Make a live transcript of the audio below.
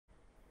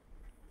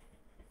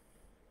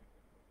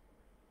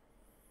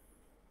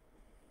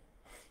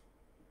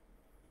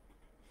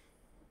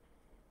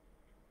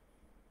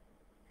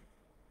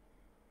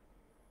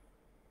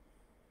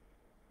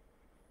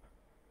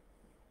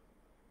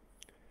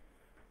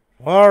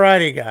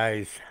Alrighty,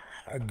 guys.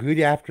 Good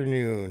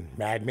afternoon.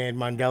 Madman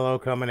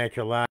Mondello coming at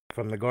you live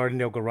from the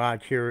Gardendale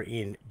Garage here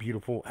in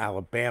beautiful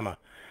Alabama.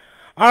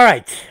 All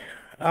right.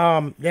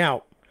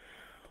 Now,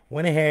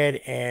 went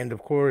ahead and, of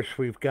course,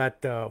 we've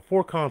got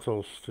four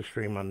consoles to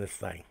stream on this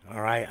thing.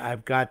 All right.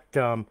 I've got,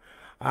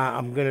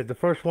 the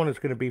first one is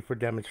going to be for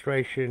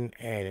demonstration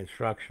and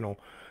instructional.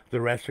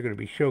 The rest are going to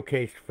be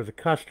showcased for the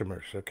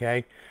customers.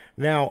 Okay.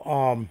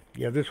 Now,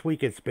 this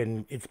week it's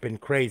been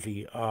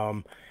crazy.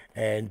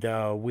 And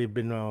we've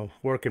been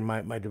working.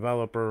 My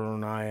developer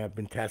and I have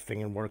been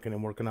testing and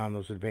working on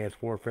those advanced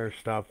warfare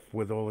stuff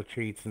with all the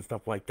cheats and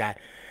stuff like that.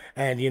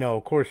 And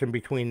of course, in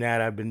between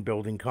that, I've been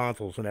building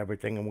consoles and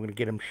everything, and we're gonna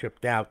get them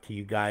shipped out to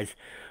you guys.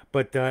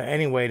 But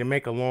anyway, to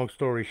make a long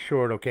story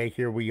short, okay,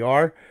 here we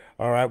are.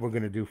 All right, we're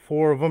gonna do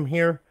four of them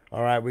here.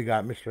 All right, we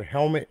got Mr.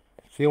 Helmut,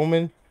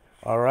 Thielman.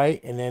 All right,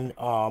 and then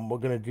we're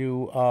gonna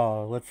do.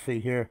 Let's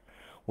see here.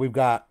 We've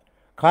got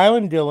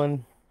Kylon,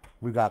 Dillon.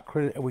 We got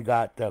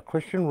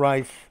Christian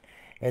Riess,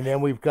 and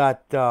then we've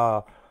got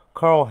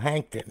Karl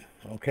Hankton.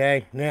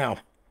 Okay, now,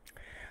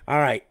 all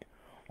right,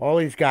 all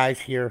these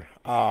guys here,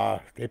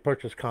 they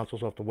purchased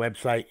consoles off the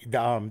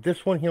website.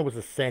 This one here was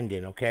a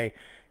send-in. Okay,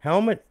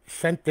 Helmut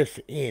sent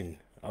this in.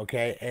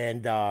 Okay,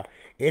 and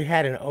it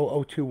had an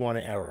 0021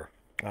 error.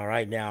 All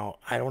right, now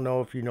I don't know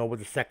if you know what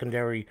the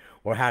secondary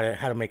or how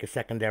to make a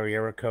secondary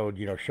error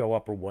code, show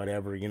up or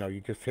whatever.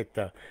 You just hit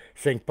the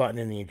sync button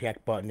and the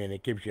eject button, and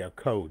it gives you a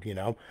code.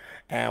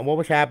 And what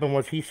was happening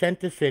was he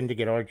sent this in to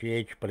get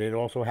RGH, but it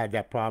also had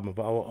that problem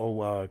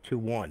of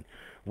 0021,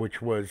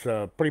 which was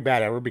a pretty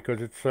bad error because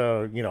it's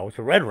a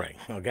red ring,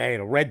 okay,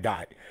 and a red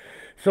dot.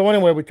 So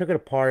anyway, we took it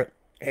apart,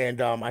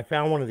 and I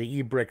found one of the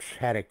e-bricks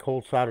had a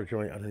cold solder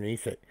joint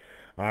underneath it.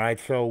 All right,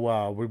 so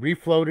we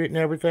reflowed it and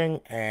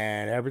everything,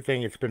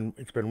 it's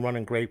been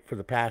running great for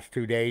the past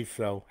 2 days,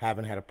 so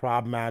haven't had a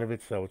problem out of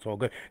it, so it's all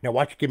good. Now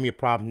watch it give me a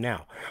problem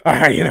now. All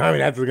right,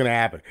 that's what's gonna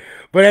happen.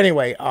 But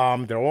anyway,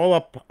 they're all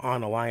up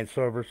on Alliance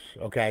servers.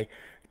 Okay,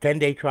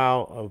 10-day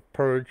trial of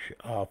Purge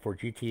for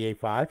GTA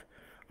 5.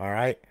 All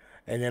right.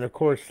 And then, of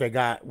course,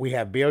 we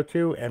have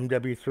BO2,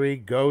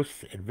 MW3,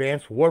 Ghosts,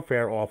 Advanced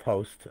Warfare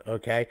Offhost,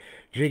 okay,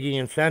 Jiggy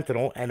and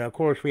Sentinel, and of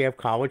course we have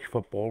College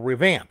Football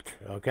Revamped,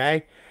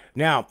 okay.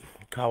 Now,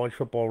 College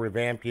Football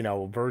Revamped,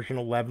 version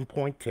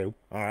 11.2,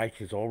 all right,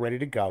 she's all ready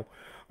to go,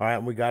 all right,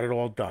 and we got it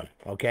all done,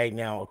 okay.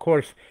 Now, of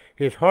course,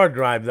 his hard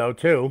drive, though,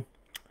 too,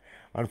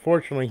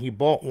 unfortunately, he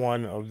bought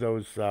one of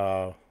those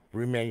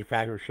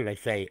remanufactured, should I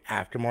say,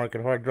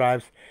 aftermarket hard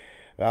drives.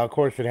 Of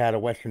course, it had a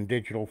Western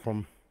Digital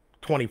from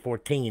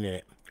 2014 in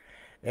it,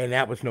 and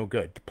that was no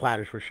good. The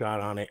platters were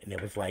shot on it, and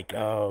it was like,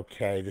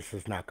 okay, this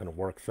is not going to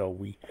work. So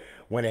we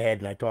went ahead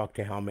and I talked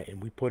to Helmut,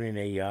 and we put in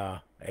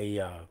a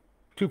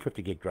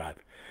 250 gig drive.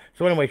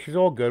 So anyway, she's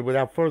all good.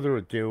 Without further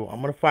ado,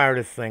 I'm going to fire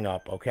this thing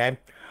up, okay?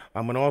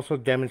 I'm going to also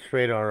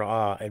demonstrate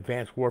our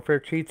advanced warfare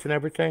cheats and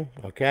everything,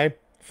 okay?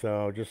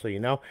 So just so you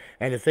know,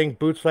 and the thing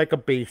boots like a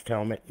beast,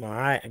 Helmut. All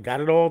right, I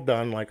got it all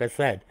done, like I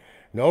said.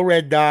 No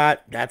red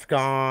dot, that's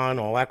gone.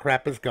 All that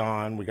crap is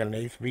gone. We got an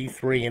Ace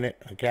V3 in it,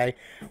 okay,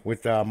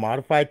 with a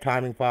modified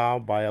timing file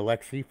by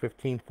Alexi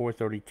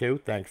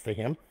 15432, thanks to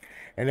him.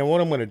 And then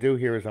what I'm going to do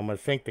here is I'm going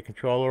to sync the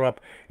controller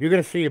up. You're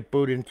going to see it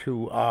boot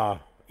into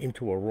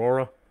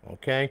Aurora,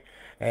 okay?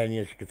 And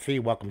as you can see,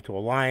 welcome to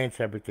Alliance.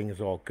 Everything is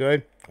all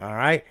good, all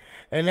right?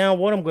 And now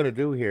what I'm going to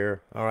do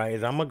here, all right,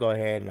 is I'm going to go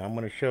ahead and I'm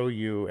going to show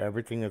you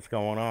everything that's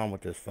going on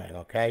with this thing,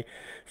 okay?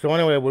 So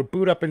anyway, we'll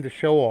boot up into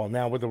Show All.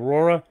 Now with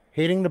Aurora,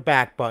 hitting the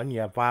back button,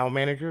 you have File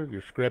Manager,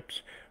 your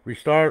scripts,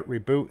 restart,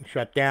 reboot, and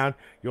shut down.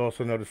 You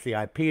also notice the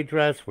IP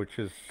address, which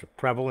is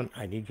prevalent.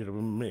 I need you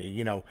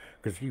to,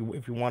 because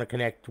if you want to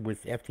connect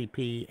with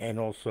FTP and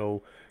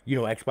also,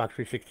 Xbox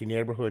 360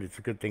 neighborhood, it's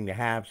a good thing to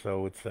have.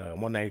 So it's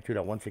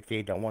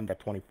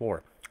 192.168.1.24.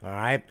 All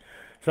right.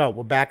 So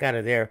we're back out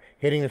of there.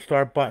 Hitting the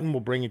start button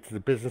will bring you to the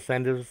business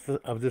end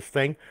of this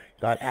thing.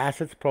 Got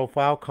assets,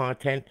 profile,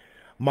 content,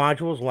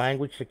 modules,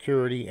 language,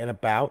 security, and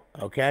about.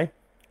 Okay.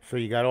 So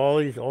you got all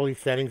these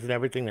settings and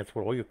everything. That's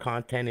where all your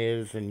content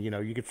is, and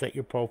you can set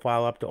your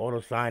profile up to auto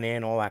sign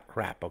in, all that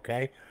crap.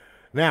 Okay.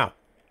 Now,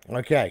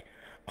 okay.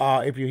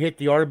 If you hit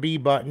the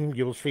RB button,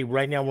 you'll see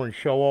right now we're in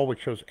Show All,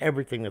 which shows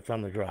everything that's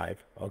on the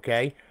drive.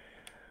 Okay.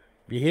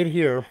 If you hit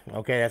here,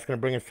 okay, that's going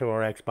to bring us to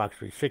our Xbox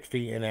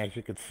 360, and as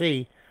you can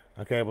see,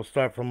 okay, we'll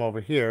start from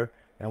over here,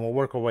 and we'll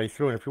work our way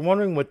through. And if you're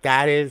wondering what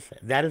that is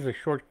a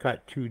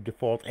shortcut to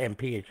default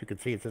MP. As you can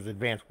see, it says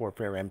Advanced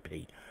Warfare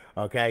MP.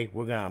 Okay,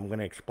 I'm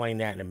gonna explain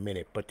that in a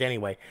minute. But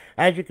anyway,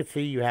 as you can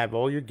see, you have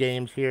all your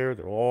games here.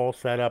 They're all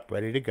set up,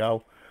 ready to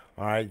go.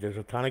 All right, there's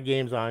a ton of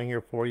games on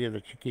here for you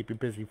that should keep you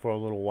busy for a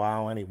little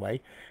while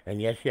anyway.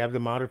 And yes, you have the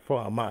modded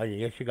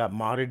yes, you got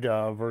modded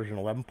version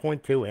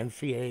 11.2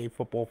 NCAA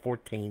Football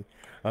 14.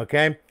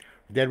 Okay,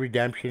 Dead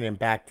Redemption, and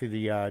back to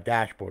the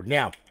dashboard.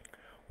 Now,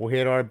 we'll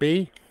hit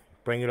RB,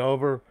 bring it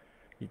over.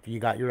 You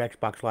got your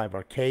Xbox Live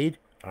Arcade.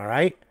 All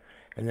right.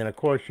 And then, of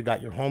course, you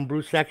got your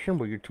homebrew section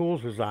where your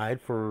tools reside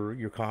for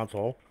your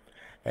console.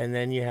 And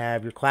then you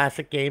have your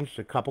classic games,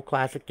 a couple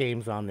classic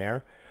games on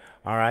there.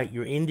 All right,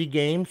 your indie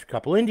games,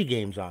 couple indie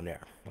games on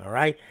there. All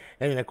right,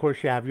 and then of course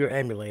you have your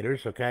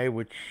emulators, okay,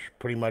 which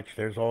pretty much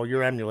there's all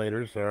your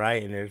emulators, all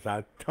right, and there's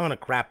a ton of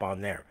crap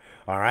on there.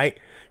 All right,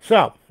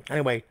 so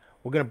anyway,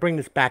 we're gonna bring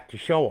this back to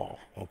show all.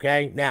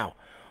 Okay, now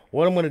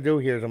what I'm gonna do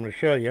here is I'm gonna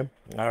show you.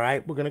 All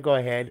right, we're gonna go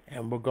ahead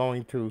and we're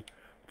going to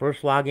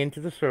first log into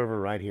the server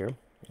right here.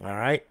 All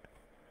right,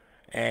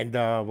 and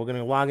we're going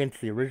to log into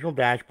the original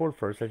dashboard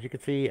first. As you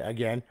can see,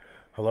 again,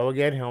 hello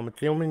again, Helmut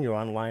Thielman. You're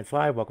on Alliance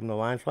Live. Welcome to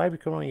Alliance Live. You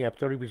can only have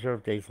 30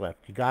 reserved days left.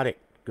 You got it?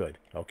 Good.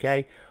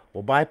 Okay.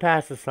 We'll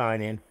bypass the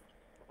sign in,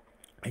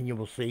 and you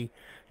will see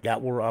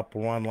that we're up,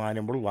 we're online,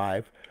 and we're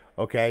live.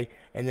 Okay.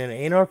 And then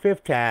in our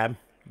fifth tab,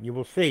 you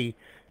will see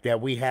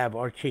that we have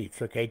our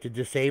cheats. Okay. To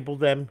disable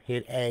them,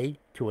 hit A.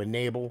 To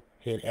enable,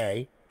 hit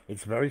A.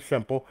 It's very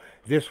simple.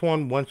 This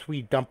one, once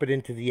we dump it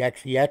into the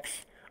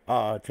XEX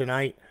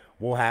tonight,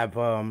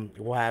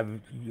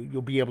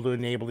 you'll be able to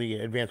enable the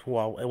advanced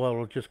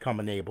it'll just come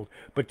enabled,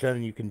 but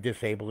then you can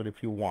disable it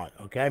if you want.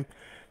 Okay,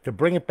 to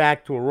bring it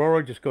back to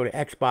Aurora, just go to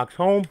Xbox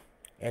Home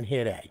and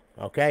hit A.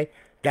 Okay,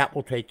 that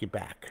will take you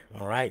back.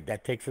 All right,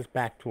 that takes us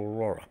back to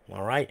Aurora.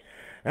 All right,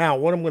 now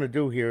what I'm going to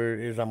do here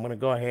is I'm going to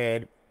go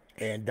ahead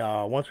and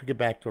once we get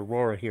back to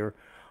Aurora here,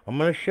 I'm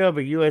going to shove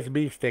a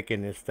USB stick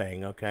in this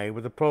thing, okay,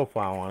 with a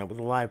profile on it, with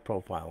a live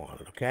profile on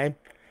it, okay,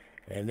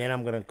 and then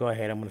I'm going to go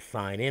ahead, I'm going to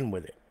sign in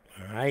with it.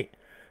 All right,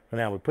 so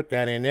now we put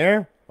that in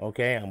there.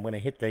 Okay, I'm going to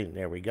hit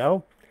there we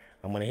go.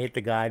 I'm going to hit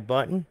the guide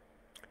button.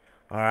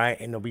 All right,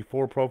 and there'll be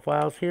 4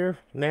 profiles here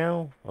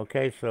now.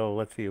 Okay, so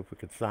let's see if we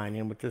could sign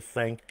in with this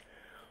thing.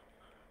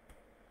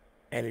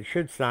 And it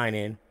should sign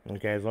in.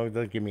 Okay, as long as it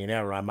doesn't give me an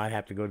error. I might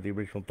have to go to the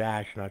original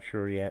dash. Not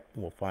sure yet.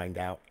 We'll find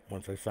out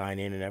once I sign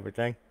in and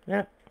everything.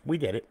 Yeah, we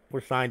did it.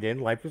 We're signed in.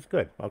 Life is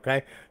good.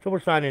 Okay, so we're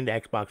signed into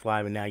Xbox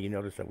Live, and now you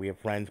notice that we have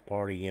friends,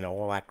 party, you know,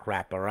 all that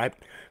crap. All right,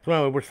 so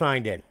anyway, we're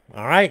signed in.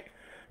 All right,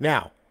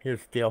 now here's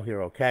the deal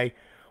here. Okay,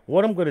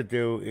 what I'm going to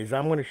do is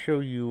I'm going to show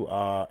you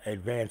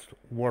Advanced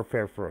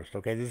Warfare first.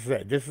 Okay,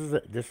 this is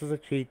a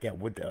cheat that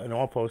with an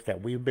Offhost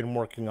that we've been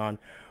working on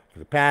for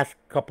the past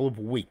couple of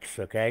weeks.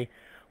 Okay.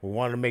 We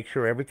wanted to make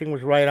sure everything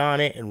was right on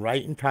it and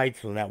right and tight,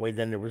 so that way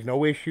then there was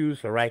no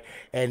issues, all right?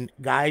 And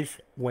guys,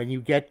 when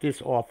you get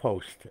this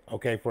Offhost,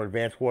 okay, for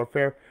Advanced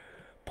Warfare,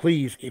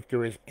 please, if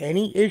there is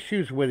any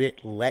issues with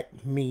it,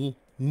 let me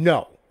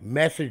know.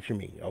 Message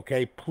me,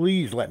 okay?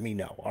 Please let me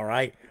know, all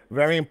right?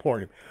 Very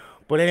important.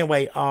 But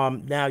anyway,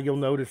 now you'll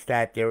notice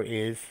that there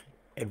is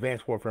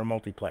Advanced Warfare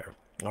multiplayer.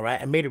 All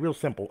right, I made it real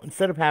simple.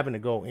 Instead of having to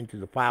go into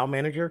the file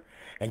manager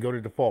and go to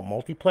default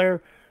multiplayer,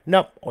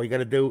 nope, all you got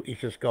to do is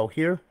just go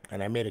here,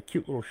 and I made a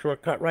cute little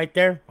shortcut right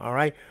there. All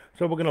right,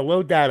 so we're going to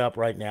load that up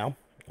right now.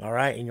 All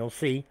right, and you'll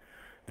see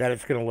that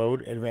it's going to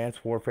load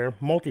Advanced Warfare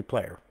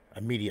multiplayer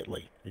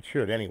immediately. It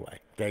should anyway.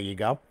 There you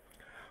go.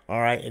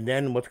 All right, and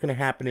then what's going to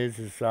happen is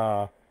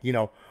you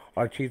know,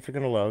 our cheats are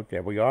going to load.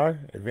 There we are,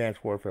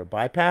 Advanced Warfare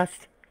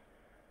bypassed.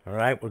 All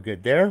right, we're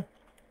good there.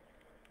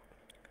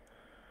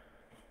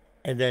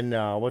 And then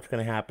what's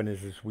going to happen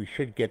is we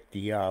should get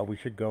we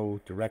should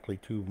go directly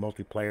to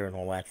multiplayer and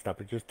all that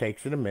stuff. It just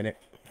takes it a minute.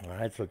 All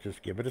right, so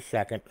just give it a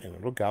second and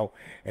it'll go.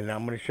 And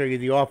I'm going to show you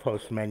the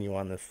Offhost menu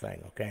on this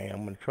thing, okay?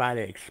 I'm going to try to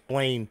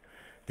explain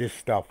this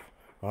stuff,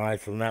 all right?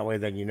 So that way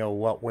then you know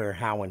what, where,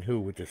 how, and who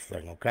with this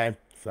thing, okay?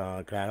 So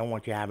okay, I don't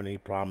want you having any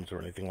problems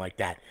or anything like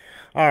that.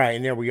 All right,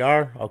 and there we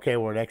are. Okay,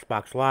 we're at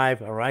Xbox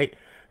Live, all right?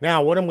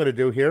 Now, what I'm going to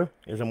do here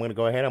is I'm going to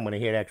go ahead. I'm going to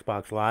hit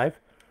Xbox Live.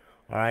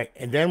 All right,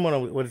 and then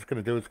what it's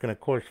going to do, it's going to,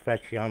 of course,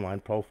 fetch the online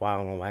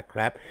profile and all that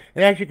crap.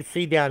 And as you can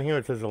see down here,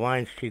 it says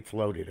Alliance Cheats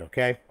loaded,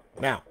 okay?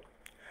 Now,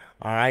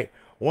 all right,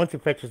 once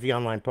it fetches the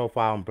online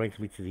profile and brings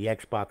me to the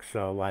Xbox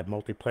Live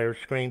multiplayer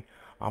screen,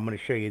 I'm going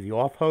to show you the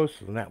Offhost,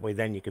 and that way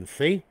then you can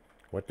see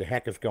what the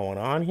heck is going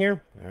on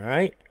here, all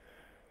right?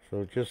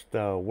 So just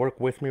work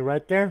with me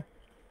right there.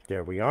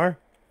 There we are.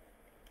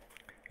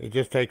 It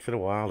just takes it a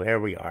while. There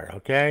we are,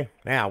 okay?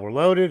 Now, we're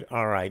loaded.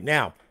 All right,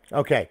 now,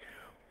 okay.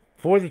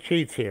 For the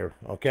cheats here,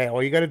 okay,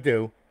 all you got to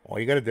do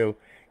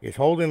is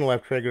hold in the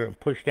left trigger and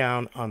push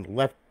down on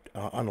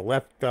the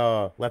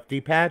left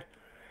D-pad,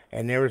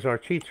 and there's our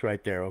cheats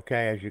right there,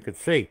 okay, as you can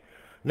see.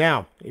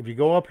 Now, if you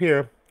go up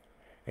here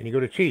and you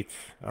go to cheats,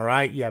 all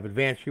right, you have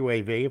advanced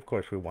UAV. Of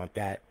course, we want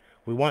that.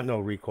 We want no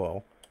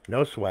recoil,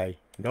 no sway,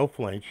 no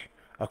flinch,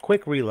 a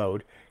quick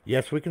reload.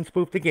 Yes, we can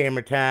spoof the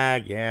gamer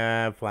tag.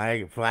 Yeah,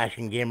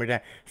 flashing gamer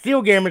tag.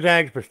 Steal gamer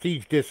tags,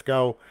 prestige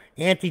disco,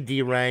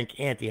 anti-D rank,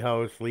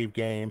 anti-host, leave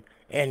game,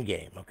 end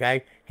game.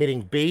 Okay?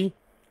 Hitting B,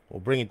 we'll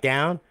bring it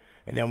down,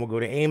 and then we'll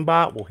go to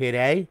aimbot. We'll hit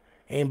A.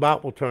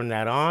 Aimbot, we'll turn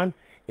that on.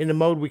 In the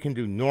mode, we can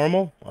do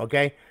normal.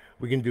 Okay?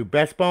 We can do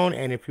best bone,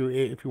 and if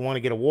you want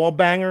to get a wall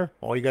banger,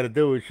 all you got to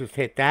do is just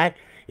hit that.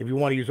 If you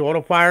want to use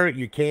auto fire,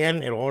 you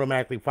can. It'll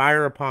automatically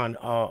fire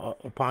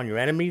upon your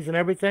enemies and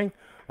everything.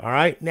 All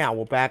right, now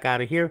we'll back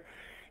out of here.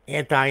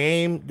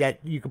 Anti-aim, that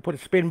you can put a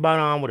spin button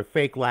on with a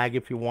fake lag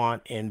if you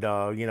want, and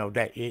you know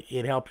that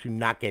it helps you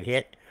not get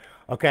hit.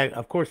 Okay,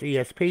 of course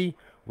ESP,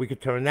 we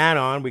could turn that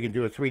on. We can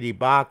do a 3D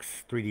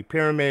box, 3D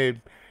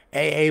pyramid,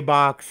 AA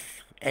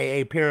box,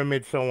 a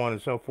pyramid, so on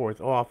and so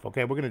forth, off.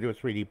 Okay, we're going to do a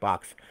 3D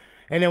box.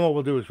 And then what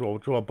we'll do is we'll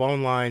draw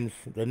bone lines,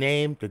 the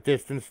name, the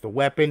distance, the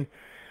weapon.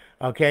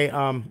 Okay,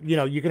 you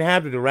know, you can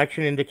have the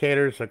direction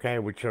indicators, okay,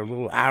 which are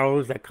little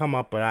arrows that come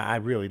up, but I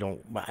really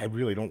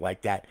don't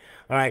like that.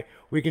 All right,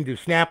 we can do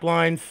snap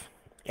lines,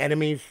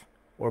 enemies,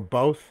 or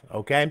both,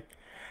 okay?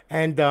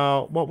 And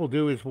what we'll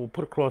do is we'll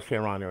put a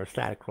crosshair on there, a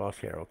static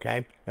crosshair,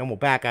 okay? And we'll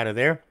back out of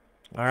there,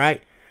 all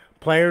right?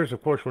 Players,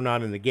 of course, we're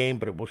not in the game,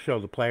 but it will show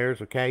the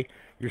players, okay?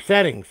 Your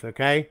settings,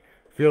 okay?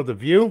 Field of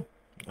view,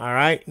 all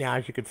right? Now,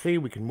 as you can see,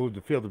 we can move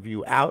the field of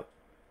view out,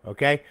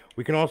 okay?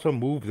 We can also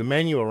move the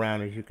menu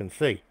around, as you can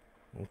see,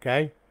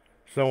 okay?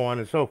 So on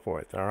and so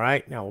forth, all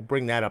right? Now, we'll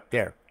bring that up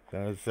there,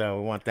 because we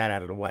want that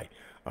out of the way,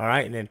 all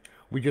right? And then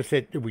we just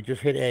hit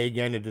A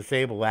again to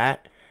disable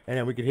that, and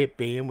then we can hit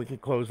B, and we can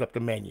close up the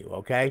menu,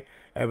 okay?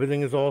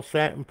 Everything is all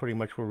set, and pretty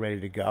much we're ready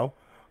to go.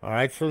 All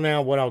right, so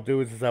now what I'll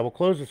do is I will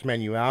close this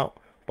menu out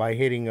by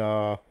hitting,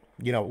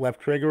 you know, left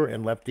trigger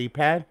and left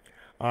D-pad.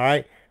 All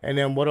right, and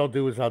then what I'll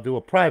do is I'll do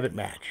a private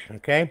match,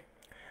 okay?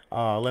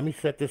 Let me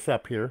set this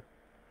up here.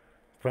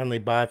 Friendly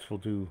bots, will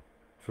do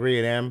 3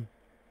 of them.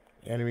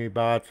 Enemy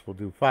bots, will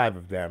do 5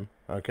 of them,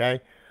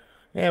 okay?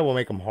 Yeah, we'll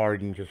make them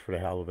hardened just for the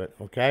hell of it,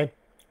 okay?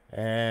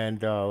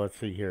 And let's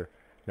see here.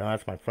 No,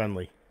 that's my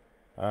friendly.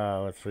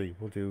 Let's see,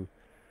 we'll do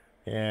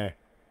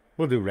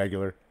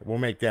regular. We'll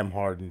make them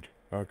hardened,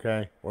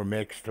 okay? Or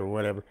mixed or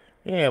whatever.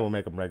 Yeah, we'll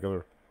make them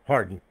regular.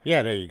 Hardened.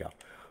 Yeah, there you go.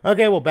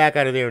 Okay, we'll back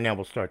out of there and now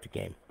we'll start the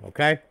game,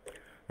 okay?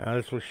 Now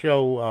this will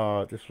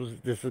show, this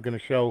is going to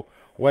show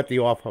what the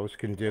Offhost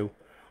can do.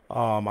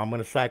 I'm going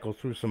to cycle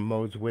through some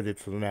modes with it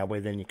so that way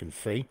then you can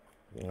see.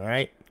 All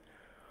right?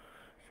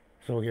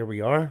 So here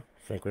we are,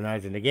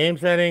 synchronizing the game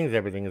settings.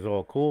 Everything is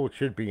all cool. It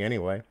should be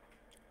anyway.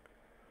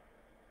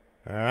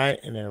 All right,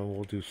 and then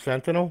we'll do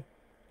Sentinel.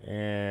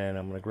 And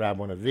I'm going to grab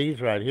one of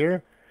these right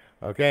here.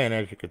 Okay, and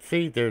as you can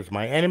see, there's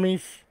my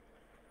enemies.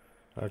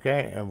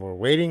 Okay, and we're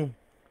waiting.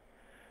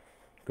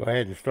 Go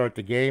ahead and start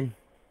the game.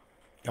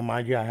 And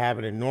mind you, I have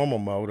it in normal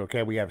mode.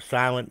 Okay, we have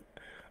silent,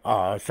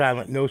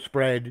 no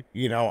spread.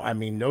 You know, I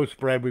mean, no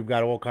spread. We've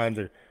got all kinds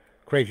of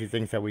crazy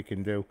things that we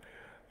can do.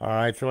 All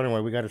right, so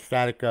anyway, we got a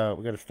static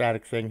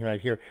thing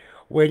right here.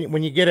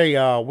 When you get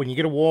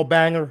a wall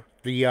banger,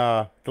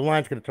 the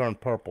line's gonna turn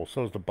purple.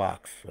 So is the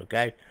box.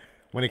 Okay,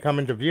 when they come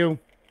into view,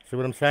 see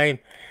what I'm saying?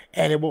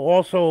 And it will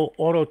also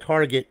auto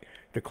target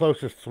the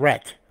closest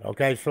threat,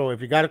 okay? So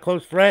if you got a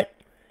close threat,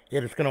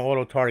 it's going to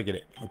auto-target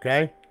it,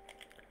 okay?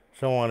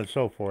 So on and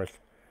so forth.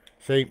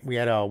 See, we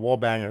had a wall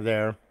banger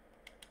there.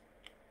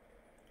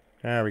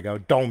 There we go,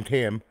 domed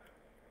him.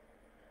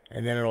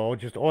 And then it'll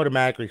just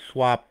automatically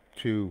swap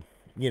to,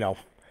 you know,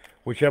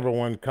 whichever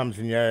one comes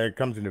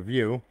into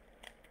view.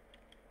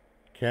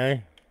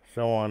 Okay,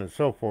 so on and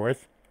so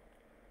forth.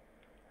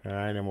 All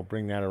right, and we'll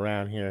bring that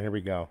around here. Here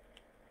we go.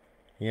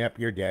 Yep,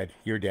 you're dead.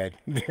 You're dead.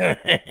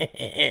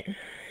 It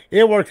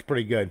works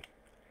pretty good.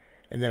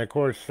 And then, of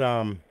course,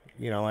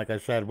 you know, like I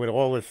said, with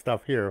all this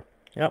stuff here.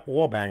 Yep,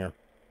 wall banger.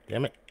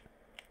 Damn it.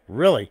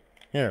 Really?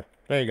 Here,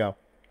 there you go.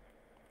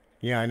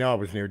 Yeah, I know I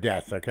was near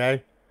death,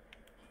 okay?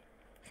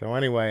 So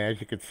anyway,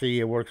 as you can see,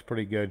 it works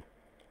pretty good.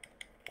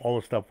 All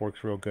the stuff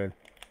works real good.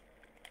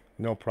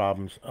 No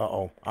problems.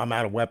 Uh-oh. I'm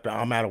out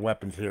of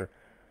weapons here.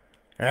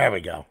 There we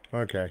go.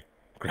 Okay.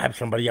 Grab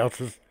somebody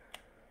else's.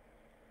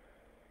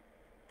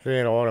 So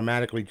it'll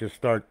automatically just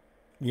start,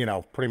 you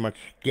know, pretty much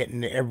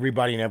getting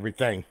everybody and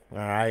everything. All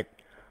right.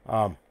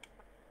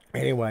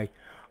 Anyway,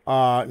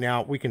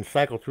 now we can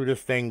cycle through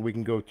this thing. We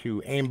can go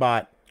to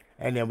aimbot,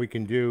 and then we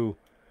can do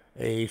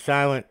a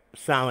silent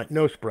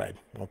no spread.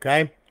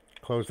 Okay.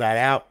 Close that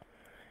out,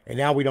 and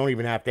now we don't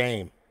even have to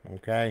aim.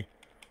 Okay.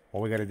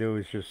 All we got to do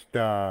is just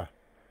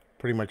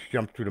pretty much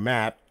jump through the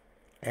map,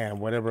 and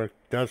whatever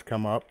does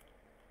come up.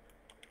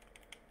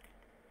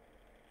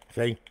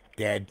 See,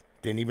 dead.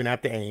 Didn't even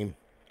have to aim.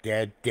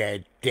 Dead,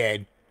 dead,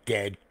 dead,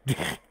 dead.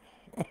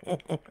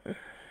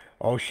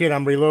 Oh shit,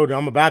 I'm reloading.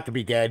 I'm about to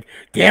be dead.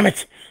 Damn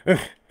it!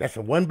 That's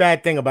the one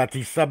bad thing about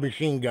these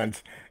submachine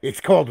guns. It's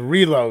called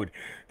reload.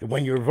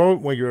 When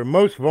you're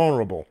most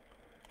vulnerable.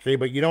 See,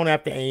 but you don't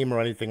have to aim or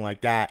anything like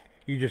that.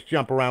 You just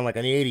jump around like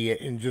an idiot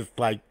and just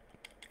like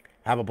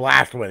have a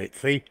blast with it.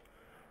 See?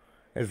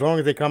 As long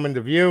as they come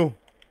into view,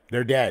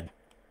 they're dead.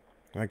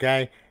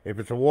 Okay? If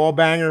it's a wall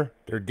banger,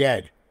 they're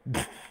dead.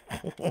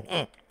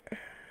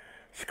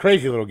 It's a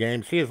crazy little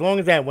game. See, as long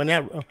as when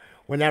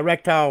that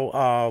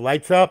rectile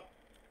lights up,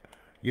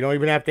 you don't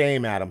even have to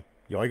aim at them.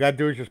 All you gotta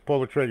do is just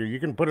pull the trigger. You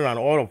can put it on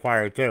auto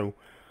fire too,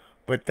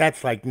 but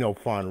that's like no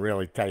fun,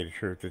 really. To tell you the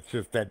truth, it's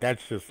just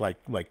that's just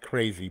like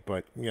crazy.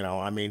 But you know,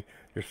 I mean,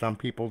 there's some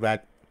people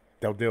that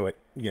they'll do it.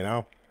 You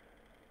know,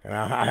 and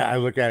I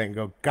look at it and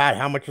go, God,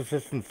 how much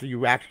assistance do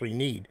you actually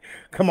need?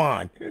 Come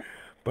on.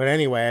 But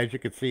anyway, as you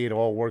can see, it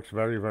all works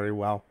very, very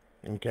well.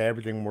 Okay,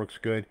 everything works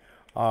good.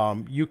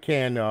 You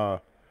can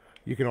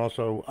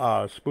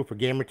also spoof a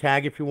gamer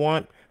tag if you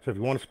want. So if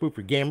you want to spoof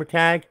your gamer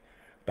tag,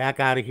 back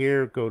out of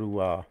here, go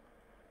to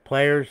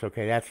players.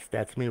 Okay,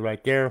 that's me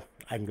right there.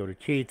 I can go to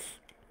cheats,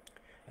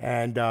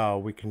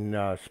 and we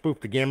can spoof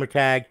the gamer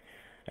tag,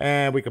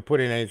 and we can put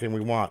in anything we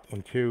want.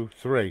 1, 2,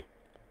 3.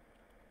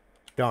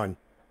 Done.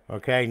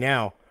 Okay,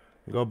 now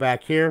go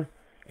back here,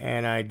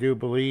 and I do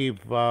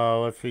believe,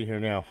 let's see here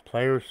now,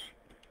 players.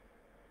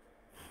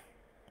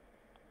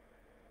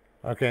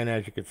 Okay, and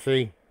as you can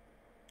see,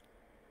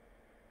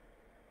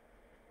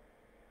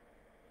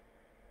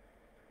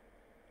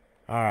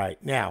 all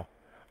right, now,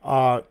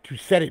 to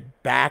set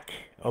it back,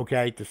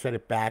 okay, to set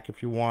it back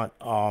if you want,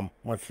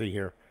 let's see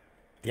here.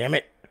 Damn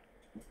it.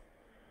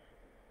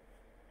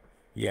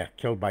 Yeah,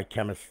 killed by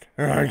chemist.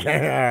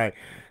 Okay, all right.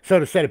 So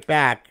to set it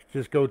back,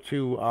 just go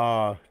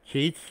to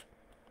cheats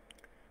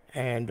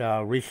and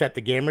reset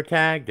the gamer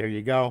tag. There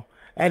you go.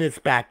 And it's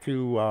back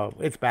to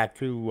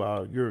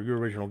your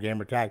original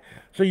gamer tag.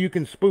 So you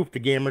can spoof the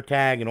gamer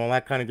tag and all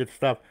that kind of good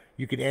stuff.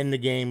 You can end the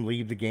game,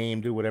 leave the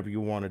game, do whatever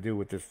you want to do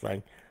with this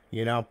thing,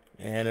 you know,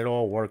 and it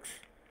all works.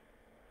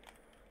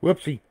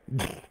 Whoopsie.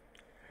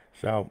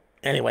 So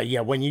anyway,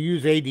 yeah, when you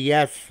use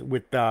ADS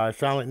with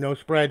silent no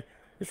spread,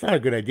 it's not a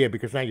good idea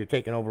because now you're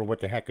taking over what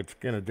the heck it's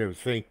going to do.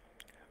 See,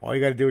 all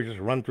you got to do is just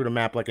run through the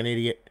map like an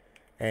idiot,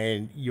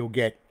 and you'll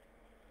get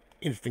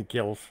instant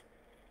kills.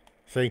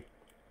 See,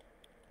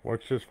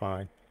 works just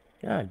fine.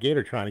 Yeah,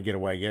 Gator trying to get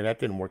away. Yeah, that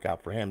didn't work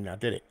out for him, now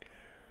did it?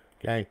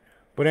 Okay,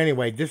 but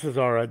anyway, this is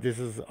our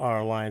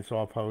Alliance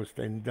Offhost,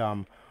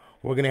 and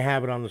we're gonna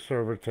have it on the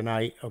server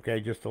tonight. Okay,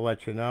 just to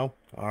let you know.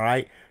 All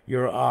right,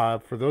 you're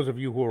for those of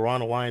you who are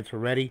on Alliance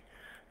already,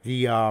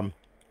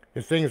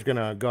 this thing is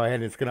gonna go ahead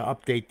and it's gonna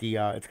update the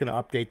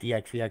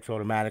XEX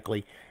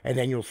automatically, and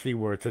then you'll see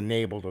where it's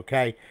enabled.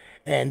 Okay,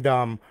 and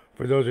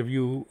for those of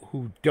you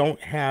who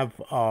don't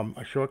have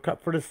a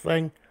shortcut for this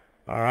thing,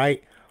 all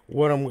right,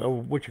 what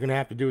you're gonna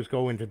have to do is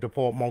go into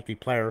default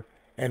multiplayer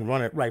and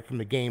run it right from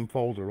the game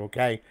folder.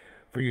 Okay,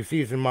 for you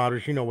season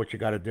modders, you know what you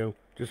got to do.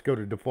 Just go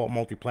to default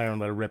multiplayer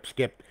and let it rip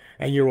skip,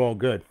 and you're all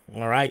good.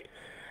 All right.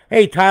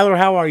 Hey Tyler,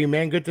 how are you,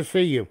 man? Good to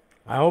see you.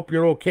 I hope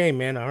you're okay,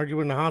 man. I heard you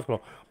were in the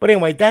hospital. But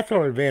anyway, that's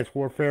our Advanced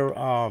Warfare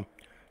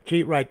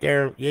cheat right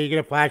there. Yeah, you get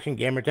a flashing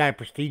gamer tag,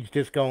 prestige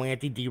disco,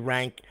 anti-D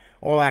rank,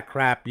 all that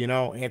crap, you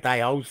know,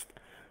 anti-host.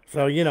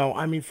 So, you know,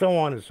 I mean, so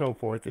on and so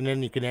forth. And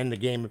then you can end the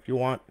game if you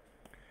want.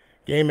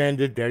 Game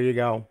ended. There you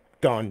go.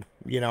 Done.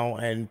 You know,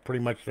 and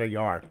pretty much there you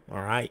are.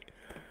 All right.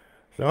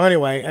 So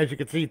anyway, as you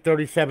can see,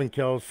 37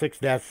 kills, 6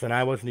 deaths, and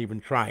I wasn't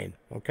even trying.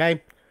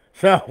 Okay?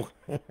 So,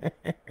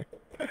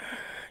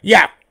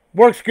 yeah,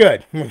 works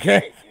good.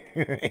 Okay?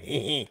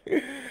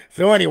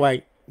 So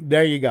anyway,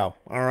 there you go.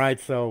 All right,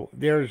 so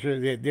there's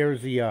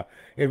the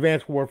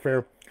Advanced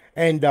Warfare,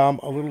 and a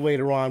little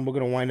later on, we're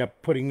going to wind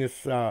up putting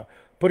this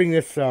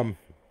this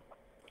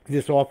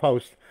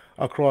Offhost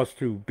across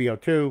to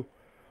BO2,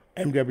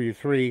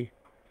 MW3,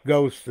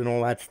 Ghost, and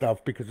all that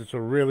stuff because it's a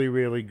really,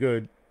 really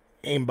good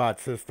aimbot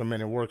system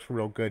and it works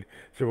real good.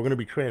 So we're going to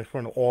be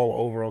transferring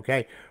all over.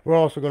 Okay, we're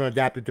also going to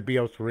adapt it to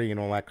BO3 and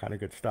all that kind of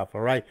good stuff.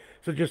 All right,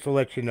 so just to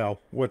let you know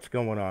what's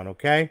going on.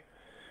 Okay.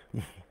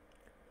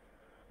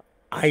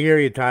 I hear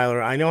you,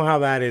 Tyler. I know how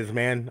that is,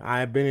 man.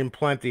 I've been in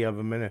plenty of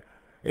them, and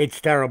it's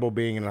terrible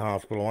being in the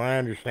hospital. I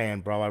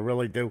understand, bro. I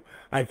really do.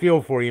 I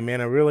feel for you,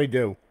 man. I really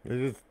do.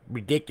 It's just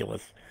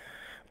ridiculous.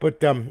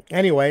 But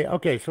anyway,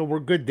 okay, so we're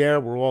good there.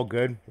 We're all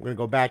good. We're going to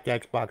go back to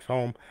Xbox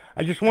Home.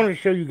 I just wanted to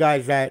show you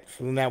guys that,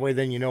 so that way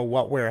then you know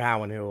what, where,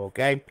 how, and who,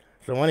 okay?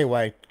 So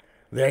anyway,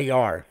 there you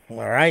are,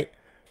 all right?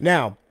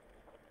 Now,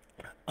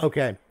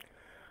 okay.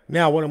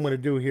 Now what I'm going to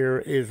do here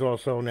is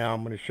also now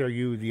I'm going to show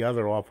you the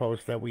other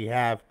Offhost that we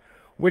have,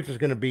 which is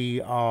going to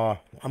be, I'm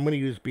going to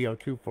use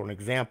BO2 for an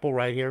example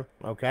right here,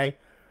 okay?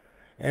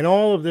 And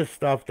all of this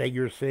stuff that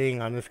you're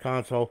seeing on this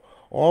console,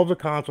 all the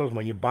consoles,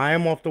 when you buy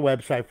them off the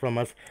website from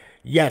us,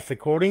 yes,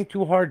 according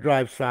to hard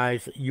drive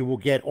size, you will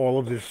get all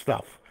of this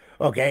stuff,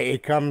 okay?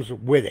 It comes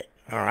with it,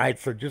 all right?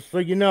 So just so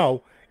you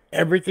know,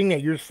 everything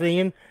that you're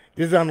seeing,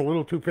 this is on a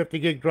little 250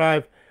 gig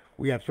drive.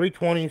 We have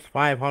 320s,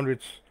 500s,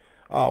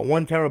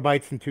 1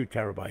 terabytes, and 2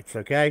 terabytes,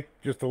 okay?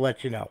 Just to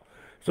let you know.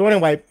 So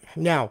anyway,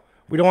 now,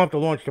 we don't have to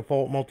launch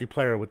default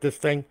multiplayer with this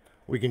thing.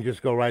 We can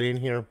just go right in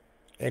here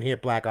and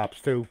hit Black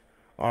Ops 2.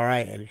 All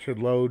right, and it should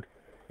load,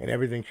 and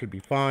everything should be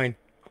fine.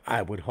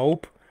 I would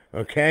hope,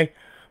 okay?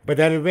 But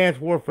that Advanced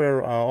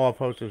Warfare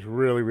Offhost is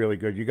really, really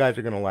good. You guys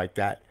are going to like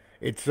that.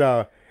 It's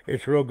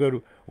real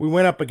good. We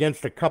went up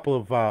against a couple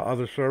of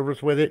other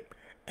servers with it,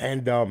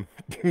 and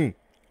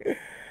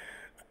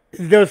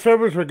those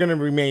servers were going to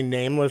remain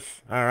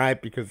nameless, all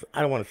right, because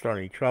I don't want to start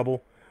any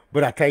trouble.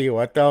 But I tell you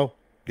what, though,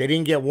 they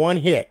didn't get one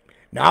hit.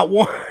 Not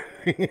one.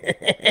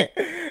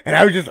 And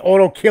I was just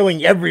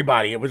auto-killing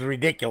everybody. It was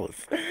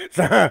ridiculous.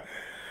 So,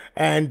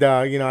 and,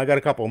 you know, I got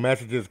a couple of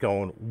messages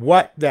going,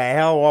 what the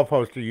hell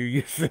Offhost are you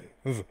using?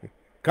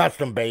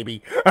 Custom,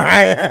 baby. All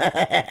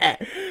right.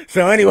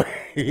 So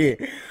anyway,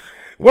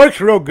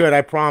 works real good,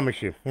 I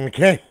promise you.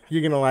 Okay?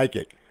 You're going to like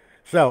it.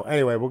 So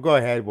anyway, we'll go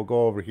ahead. We'll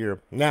go over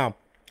here. Now,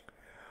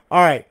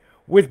 all right.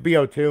 With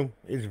BO2,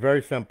 it's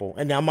very simple.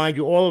 And now, mind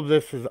you, all of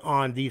this is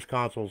on these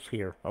consoles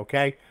here.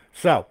 Okay?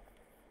 So,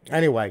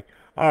 anyway,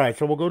 all right,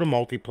 so we'll go to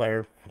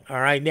multiplayer.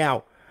 All right,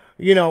 now,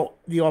 you know,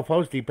 the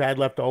off-host D-pad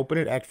left to open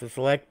it, X to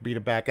select, B to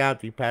back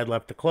out, D-pad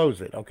left to close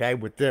it, okay,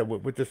 with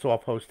this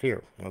off-host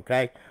here,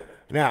 okay?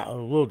 Now, a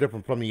little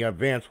different from the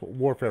Advanced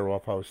Warfare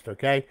off-host,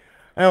 okay?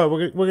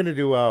 Anyway, we're going to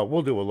do,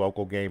 we'll do a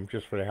local game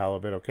just for the hell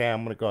of it, okay?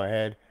 I'm going to go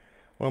ahead.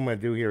 What I'm going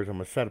to do here is I'm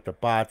going to set up the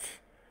bots.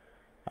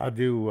 I'll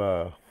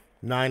do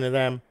 9 of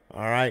them,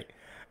 all right?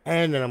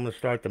 And then I'm going to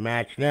start the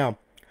match. Now,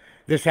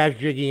 this has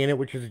Jiggy in it,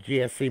 which is a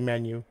GSC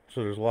menu,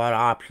 so there's a lot of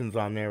options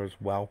on there as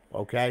well,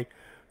 okay?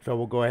 So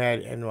we'll go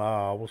ahead and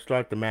we'll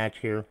start the match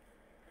here.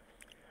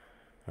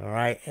 All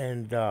right,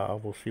 and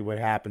we'll see what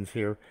happens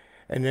here.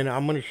 And then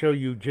I'm going to show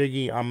you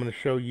Jiggy. I'm going to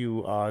show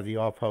you the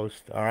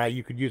off-host. All right,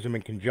 you could use them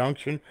in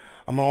conjunction.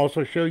 I'm going to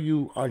also show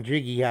you on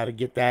Jiggy how to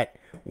get that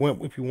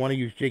if you want to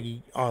use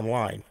Jiggy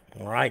online.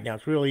 All right, now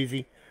it's real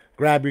easy.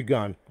 Grab your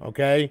gun,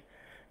 okay?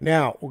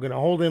 Now, we're going to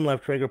hold in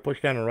left trigger,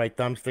 push down the right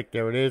thumbstick.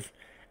 There it is.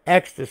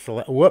 X to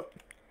select. Whoop.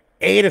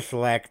 A to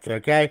select,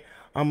 okay?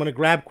 I'm going to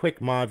grab quick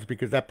mods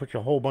because that puts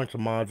a whole bunch of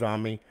mods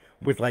on me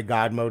with like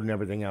God mode and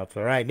everything else.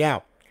 All right,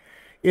 now,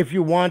 if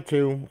you want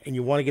to and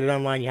you want to get it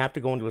online, you have to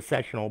go into a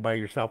session all by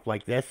yourself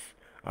like this.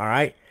 All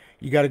right,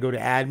 you got to go to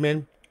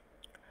admin.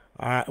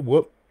 All right,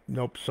 whoop,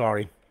 nope,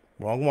 sorry,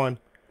 wrong one.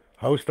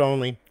 Host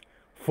only,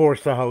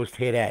 force the host,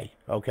 hit A,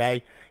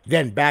 okay?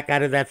 Then back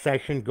out of that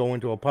session, go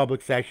into a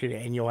public session,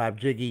 and you'll have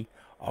Jiggy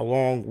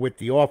along with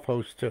the off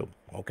host too,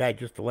 okay?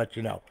 Just to let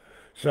you know.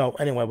 So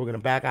anyway, we're going to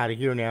back out of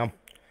here now.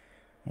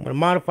 I'm going to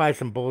modify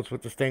some bullets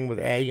with this thing with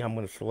A. I'm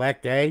going to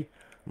select A. I'm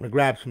going to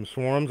grab some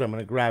swarms. I'm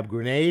going to grab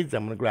grenades.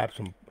 I'm going to grab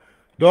some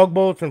dog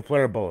bullets and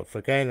flare bullets,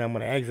 okay? And I'm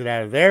going to exit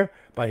out of there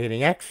by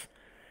hitting X,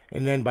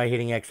 and then by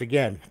hitting X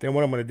again. Then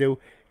what I'm going to do,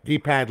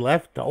 D-pad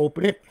left to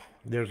open it.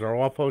 There's our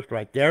off host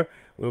right there. A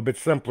little bit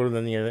simpler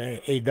than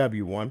the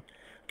AW one.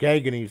 Okay,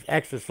 going to use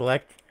X to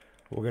select.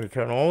 We're going to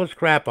turn all this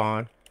crap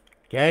on,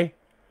 okay?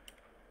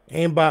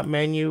 Aimbot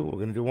menu, we're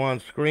going to do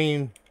on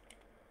screen.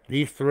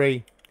 These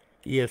three.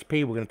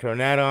 ESP, we're going to turn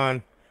that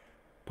on,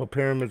 put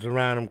pyramids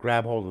around them,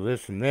 grab hold of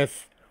this and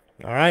this,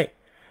 all right?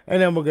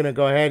 And then we're going to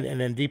go ahead and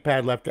then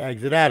D-pad left to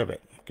exit out of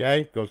it,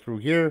 okay? Go through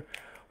here.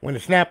 When the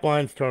snap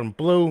lines turn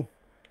blue,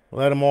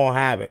 let them all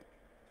have it.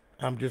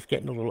 I'm just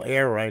getting a little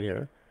air right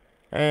here.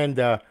 And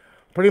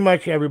pretty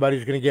much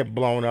everybody's going to get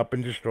blown up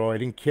and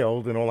destroyed and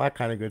killed and all that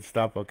kind of good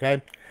stuff,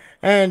 okay?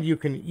 And you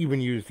can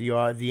even use the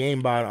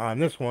aimbot on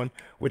this one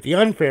with the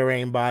unfair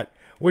aimbot,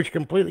 which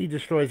completely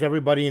destroys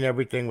everybody and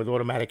everything with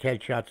automatic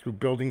headshots through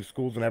buildings,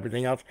 schools, and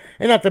everything else.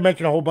 And not to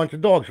mention a whole bunch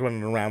of dogs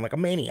running around like a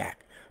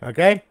maniac,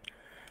 okay?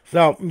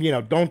 So, you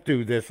know, don't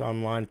do this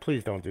online.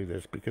 Please don't do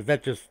this because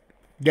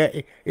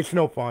it's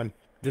no fun.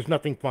 There's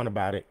nothing fun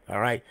about it, all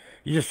right?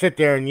 You just sit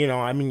there and, you know,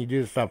 I mean, you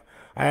do this stuff.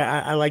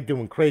 I like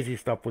doing crazy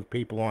stuff with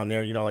people on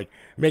there, you know, like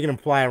making them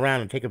fly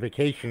around and take a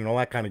vacation and all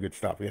that kind of good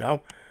stuff, you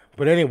know?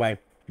 But anyway,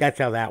 that's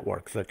how that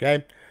works,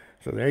 okay?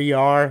 So there you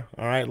are.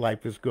 All right,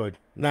 life is good.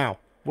 Now,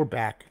 we're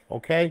back,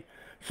 okay?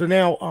 So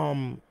now,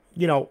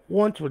 you know,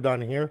 once we're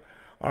done here,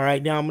 all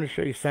right, now I'm going to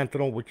show you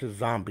Sentinel, which is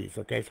zombies,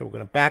 okay? So we're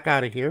going to back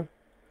out of here.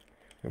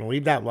 We're going to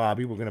leave that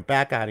lobby. We're going to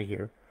back out of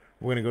here.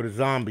 We're going to go to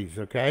zombies,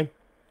 okay?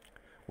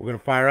 We're going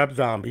to fire up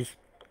zombies.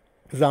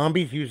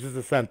 Zombies uses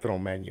the Sentinel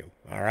menu,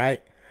 all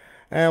right?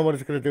 And what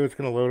it's going to do, it's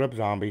going to load up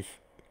zombies.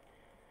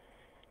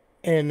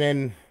 And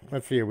then,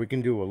 let's see here, we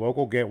can do a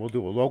local game. We'll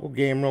do a local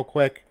game real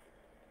quick.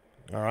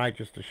 All right,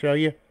 just to show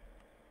you.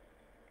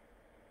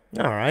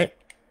 All right.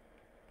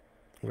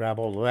 Grab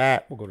hold of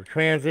that. We'll go to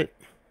transit,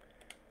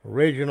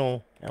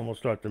 original, and we'll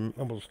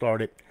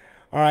start it.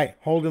 All right,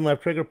 hold in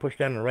left trigger, push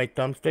down the right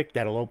thumbstick.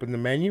 That'll open the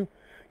menu.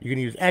 You can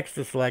use X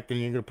to select,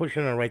 and you're going to push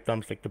in the right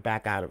thumbstick to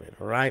back out of it.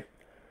 All right,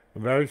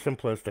 very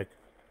simplistic.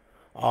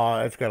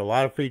 It's got a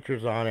lot of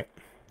features on it.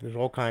 There's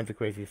all kinds of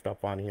crazy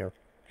stuff on here,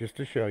 just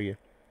to show you.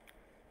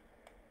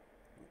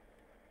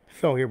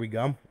 So here we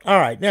go. All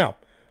right, now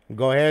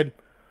go ahead.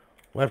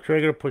 Left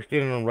trigger, pushed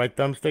in on the right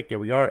thumbstick. There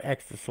we are.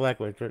 X to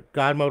select.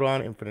 God mode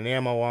on, infinite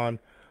ammo on,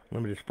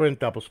 limited sprint,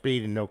 double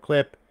speed, and no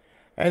clip.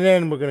 And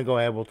then we're going to go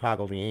ahead. We'll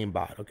toggle the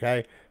aimbot.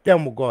 Okay.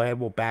 Then we'll go ahead.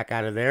 We'll back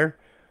out of there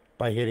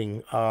by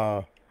hitting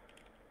the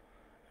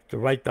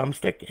right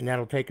thumbstick, and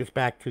that'll take us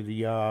back to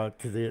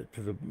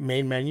the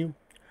main menu.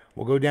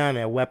 We'll go down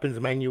to weapons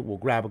menu. We'll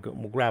grab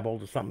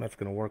hold of something that's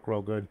going to work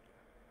real good,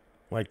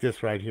 like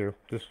this right here.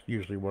 This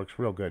usually works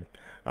real good.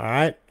 All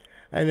right.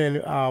 And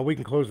then we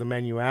can close the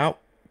menu out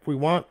if we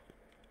want.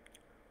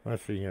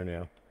 Let's see here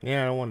now.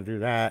 Yeah, I don't want to do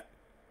that.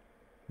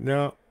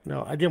 No,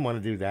 I didn't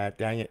want to do that.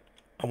 Dang it.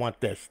 I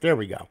want this. There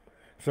we go.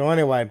 So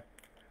anyway,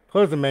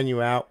 close the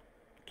menu out.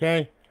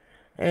 Okay.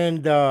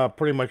 And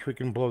pretty much we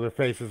can blow their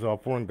faces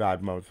off. We're in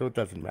God mode, so it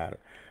doesn't matter.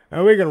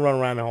 And we're going to run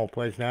around the whole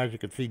place now. As you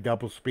can see,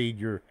 double speed.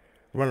 You're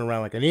running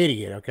around like an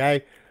idiot, okay?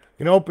 You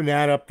can open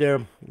that up there.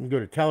 You can go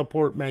to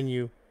teleport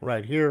menu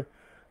right here,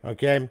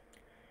 okay?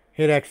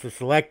 Hit X to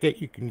select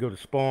it. You can go to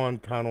spawn,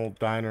 tunnel,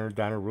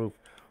 diner roof,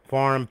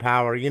 farm,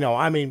 power. You know,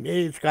 I mean,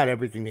 it's got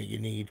everything that you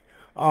need.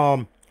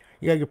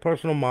 You got your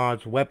personal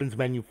mods, weapons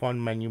menu,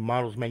 fun menu,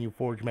 models menu,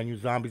 forge menu,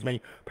 zombies menu,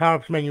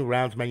 power-ups menu,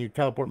 rounds menu,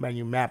 teleport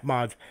menu, map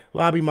mods,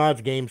 lobby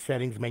mods, game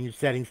settings,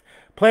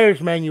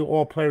 players menu,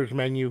 all players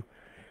menu,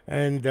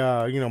 and,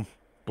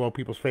 blow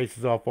people's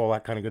faces off, all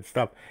that kind of good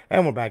stuff.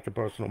 And we're back to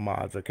personal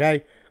mods,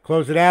 okay?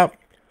 Close it out,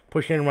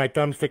 push in right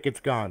thumbstick,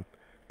 it's gone.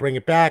 Bring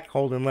it back,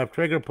 hold in left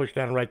trigger, push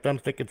down right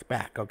thumbstick, it's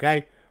back,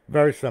 okay?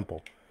 Very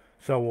simple.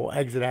 So we'll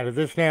exit out of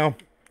this now,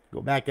 go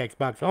back to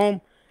Xbox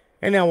Home,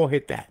 and now we'll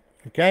hit that,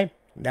 okay?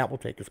 That will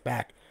take us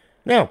back.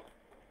 Now,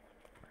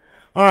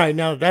 alright,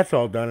 now that's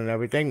all done and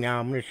everything. Now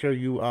I'm going to show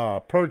you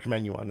purge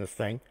menu on this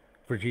thing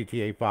for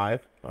GTA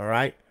 5,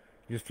 alright?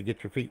 Just to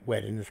get your feet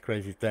wet in this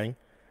crazy thing.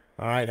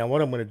 Alright, now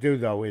what I'm going to do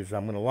though is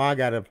I'm going to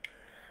log out of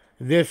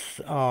this,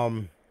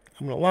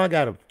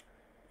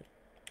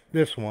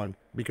 this one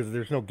because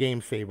there's no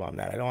game save on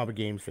that. I don't have a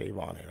game save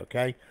on it,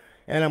 okay?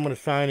 And I'm going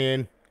to sign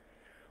in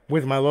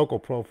with my local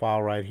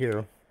profile right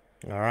here.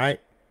 Alright?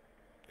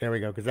 There we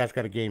go, because that's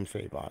got a game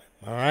save on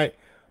it. Alright?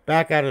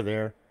 Back out of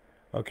there.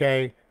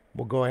 Okay?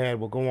 We'll go ahead.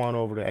 We'll go on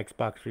over to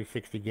Xbox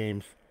 360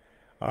 games.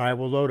 Alright,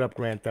 we'll load up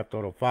Grand Theft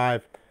Auto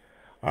 5.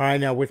 Alright,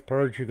 now with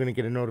Purge, you're going to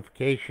get a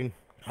notification.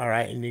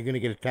 Alright, and you're going to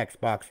get a text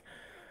box.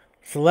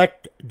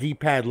 Select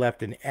D-pad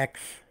left and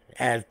X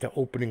as to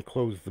open and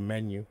close the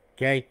menu.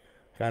 Okay?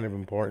 Kind of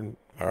important.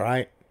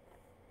 Alright?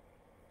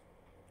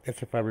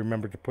 That's if I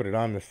remember to put it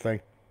on this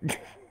thing.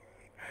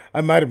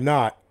 I might have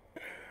not.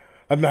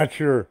 I'm not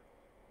sure.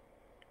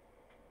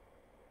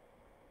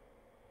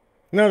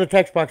 No, the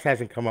text box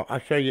hasn't come up. I'll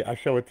show you. I'll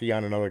show it to you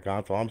on another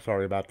console. I'm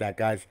sorry about that,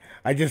 guys.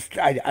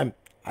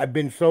 I've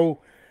been so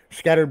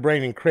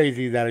scatterbrained and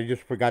crazy that I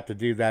just forgot to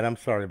do that. I'm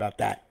sorry about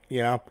that.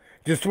 You know,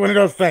 just one of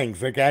those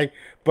things. Okay,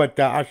 but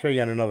I'll show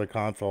you on another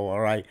console. All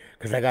right,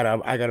 because I gotta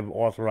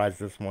authorize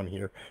this one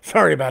here.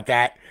 Sorry about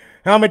that.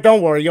 Helmut,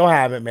 don't worry, you'll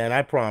have it, man.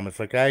 I promise.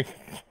 Okay.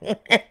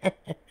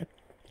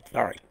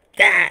 Sorry.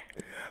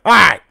 All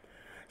right.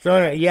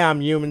 So, yeah,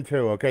 I'm human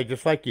too, okay?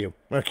 Just like you,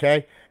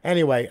 okay?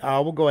 Anyway,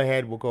 we'll go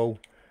ahead. We'll go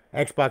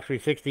Xbox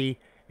 360,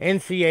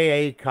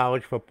 NCAA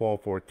College Football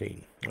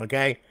 14,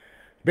 okay?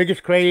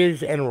 Biggest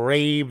craze and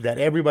rave that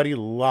everybody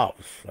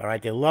loves, all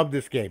right? They love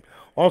this game.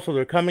 Also,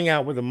 they're coming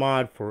out with a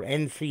mod for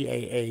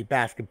NCAA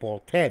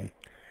Basketball 10,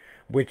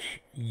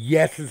 which,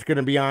 yes, is going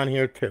to be on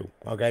here too,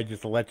 okay?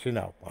 Just to let you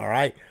know, all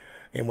right?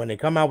 And when they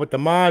come out with the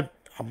mod,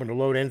 I'm going to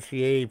load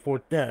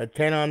NCAA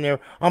 10 on there.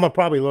 I'm going to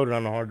probably load it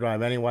on the hard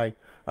drive anyway.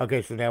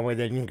 Okay, so that way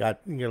then you get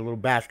a little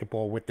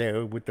basketball with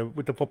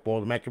the football,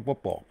 the matchup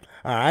football.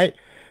 All right.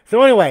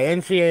 So anyway,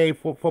 NCAA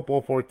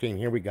football 14.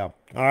 Here we go.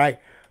 All right.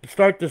 Let's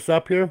start this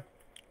up here.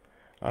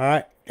 All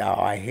right. Oh,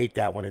 I hate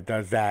that when it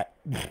does that.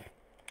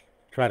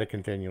 Try to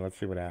continue. Let's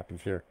see what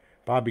happens here.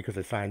 Probably because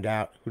I signed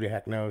out. Who the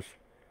heck knows?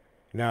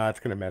 No, it's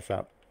gonna mess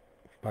up.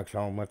 Bucks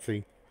home. Let's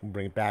see. We'll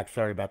bring it back.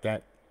 Sorry about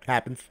that.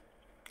 Happens.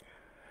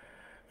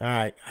 All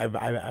right.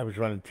 I was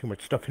running too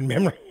much stuff in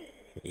memory.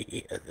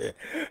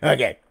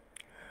 Okay.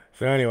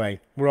 So anyway,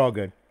 we're all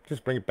good.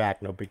 Just bring it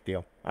back, no big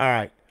deal. All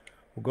right,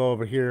 we'll go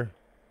over here.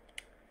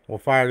 We'll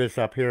fire this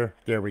up here.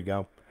 There we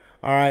go.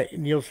 All right,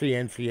 and you'll see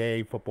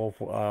NCAA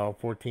Football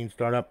 14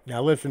 start up.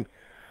 Now listen,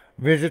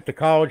 visit the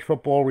College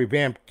Football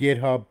Revamped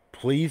GitHub,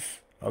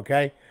 please.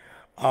 Okay.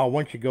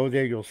 Once you go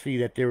there, you'll see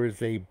that there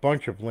is a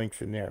bunch of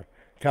links in there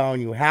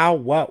telling you how,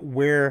 what,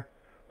 where,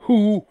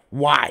 who,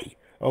 why.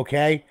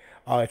 Okay.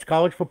 It's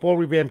College Football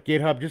Revamped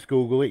GitHub. Just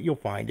Google it. You'll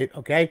find it.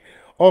 Okay.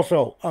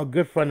 Also, a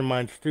good friend of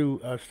mine, Stu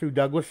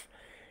Douglas,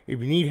 if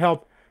you need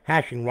help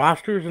hashing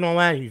rosters and all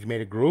that, he's made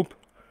a group,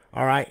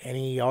 all right, and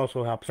he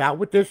also helps out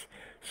with this.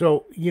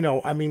 So,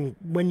 I mean,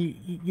 when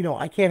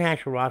I can't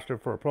hash a roster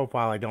for a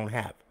profile I don't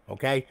have,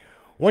 okay?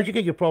 Once you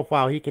get your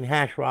profile, he can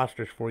hash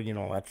rosters for you and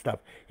all that stuff.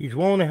 He's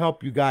willing to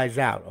help you guys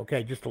out,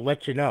 okay, just to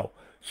let you know.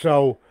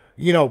 So,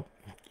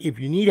 if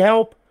you need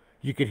help,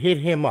 you could hit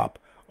him up.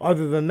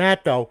 Other than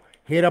that, though,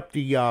 hit up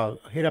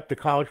the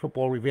College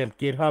Football Revamped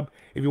GitHub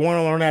if you want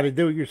to learn how to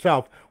do it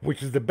yourself,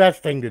 which is the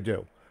best thing to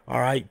do. All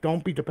right,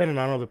 don't be dependent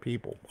on other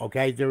people.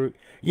 Okay,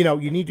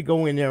 you need to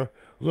go in there,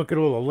 look at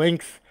all the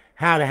links,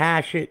 how to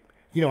hash it,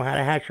 how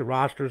to hash your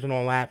rosters and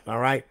all that. All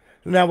right,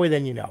 and that way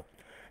then you know.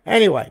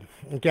 Anyway,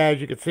 okay,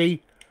 as you can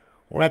see,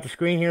 we're at the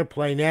screen here.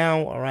 Play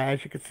now. All right,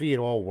 as you can see, it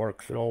all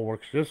works. It all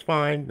works just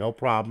fine, no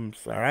problems.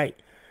 All right,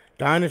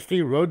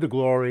 Dynasty, Road to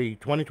Glory,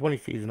 2020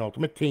 season,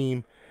 Ultimate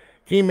Team.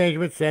 Team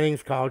management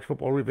settings, College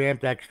Football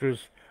Revamped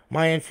extras,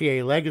 My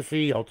NCAA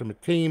Legacy,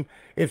 Ultimate Team.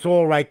 It's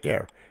all right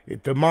there.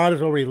 The mod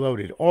is already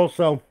loaded.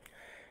 Also,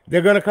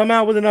 they're going to come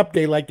out with an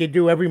update like they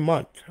do every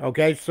month.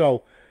 Okay,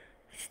 so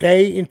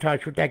stay in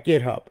touch with that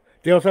GitHub.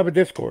 They also have a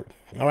Discord.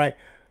 All right,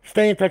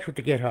 stay in touch with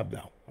the GitHub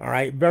though. All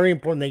right, very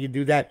important that you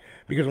do that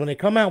because when they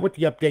come out with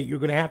the update, you're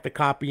going to have to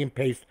copy and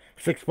paste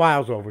 6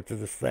 files over to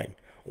this thing,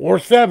 or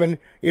 7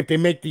 if they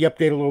make the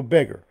update a little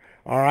bigger.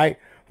 All right.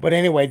 But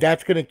anyway,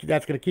 that's gonna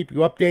keep you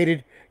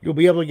updated. You'll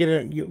be able to get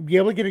it. You'll be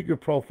able to get at your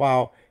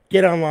profile,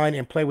 get online,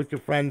 and play with your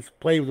friends.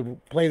 Play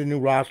the new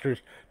rosters,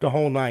 the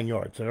whole 9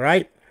 yards. All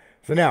right.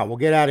 So now we'll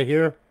get out of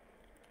here.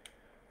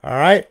 All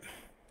right.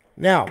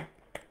 Now,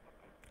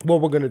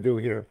 what we're going to do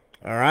here,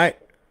 all right,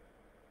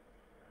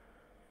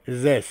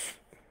 is this.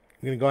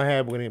 I'm going to go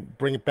ahead. We're going to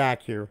bring it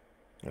back here.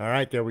 All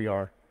right, there we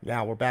are.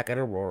 Now we're back at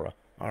Aurora.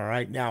 All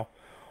right, now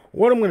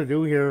what I'm going to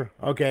do here,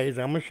 okay, is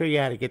I'm going to show you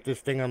how to get this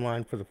thing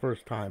online for the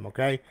first time,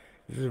 okay?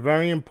 This is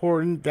very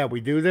important that we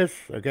do this,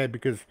 okay,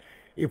 because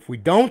if we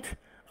don't,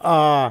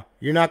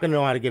 you're not going to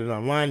know how to get it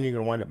online. You're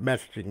going to wind up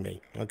messaging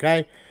me,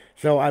 okay?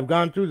 So I've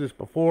gone through this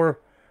before,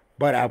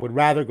 but I would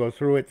rather go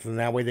through it, so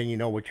that way then you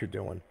know what you're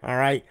doing, all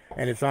right?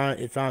 And it's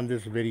on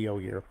this video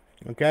here,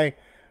 okay?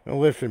 Now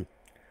listen,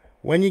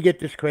 when you get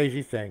this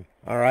crazy thing,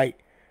 all right,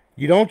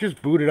 you don't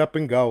just boot it up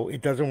and go.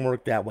 It doesn't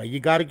work that way. You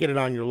got to get it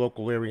on your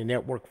local area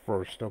network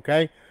first,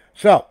 okay?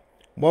 So,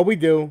 what we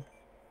do,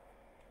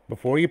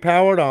 before you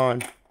power it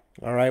on,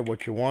 all right,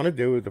 what you want to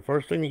do is, the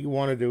first thing that you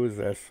want to do is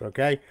this,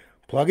 okay?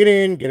 Plug it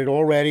in, get it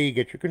all ready,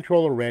 get your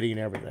controller ready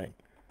and everything.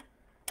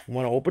 You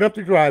want to open up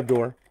the drive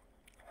door,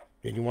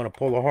 then you want to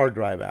pull the hard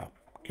drive out,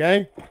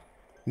 okay?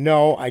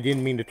 No, I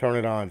didn't mean to turn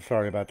it on.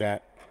 Sorry about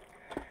that.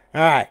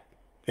 All right,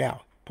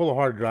 now, pull the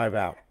hard drive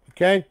out,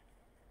 okay?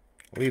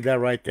 Leave that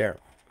right there.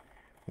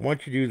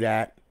 Once you do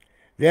that,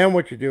 then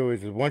what you do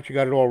is once you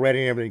got it all ready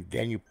and everything,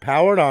 then you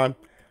power it on.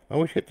 I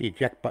always hit the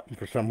eject button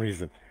for some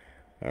reason.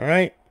 All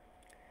right?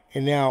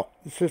 And now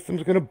the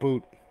system's going to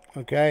boot,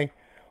 okay?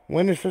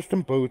 When the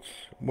system boots,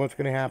 what's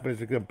going to happen is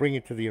it's going to bring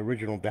it to the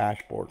original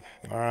dashboard.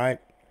 All right?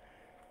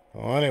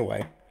 Well,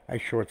 anyway, I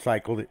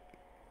short-cycled it.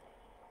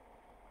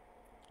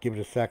 Give it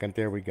a second.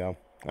 There we go.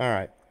 All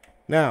right.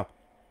 Now,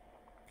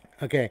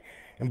 okay.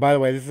 And by the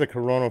way, this is a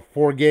Corona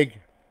 4 gig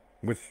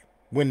with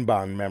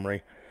WinBond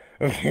memory.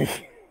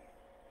 Okay.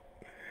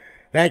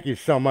 Thank you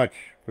so much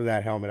for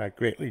that, Helmut. I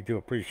greatly do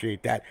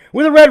appreciate that.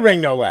 With a red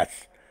ring, no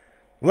less.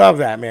 Love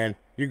that, man.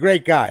 You're a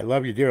great guy.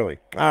 Love you dearly.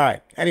 All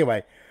right.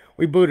 Anyway,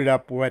 we booted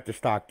up. We're at the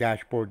stock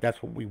dashboard.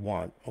 That's what we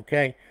want,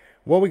 okay?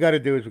 What we got to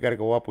do is we got to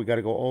go up. We got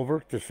to go over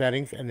to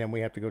settings, and then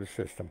we have to go to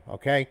system,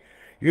 okay?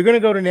 You're going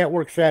to go to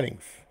network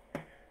settings.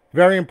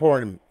 Very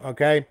important,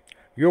 okay?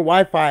 Your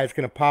Wi-Fi is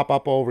going to pop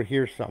up over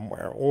here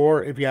somewhere.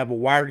 Or if you have a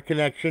wired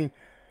connection,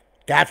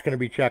 that's going to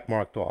be check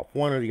marked off.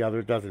 One or the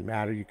other, doesn't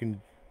matter. You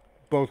can,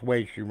 both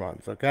ways she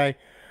runs, okay?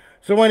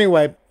 So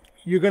anyway,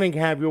 you're going to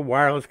have your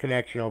wireless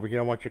connection over here.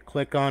 I want you to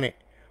click on it,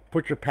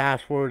 put your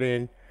password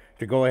in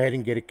to go ahead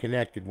and get it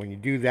connected. When you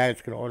do that,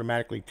 it's going to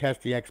automatically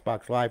test the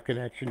Xbox Live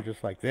connection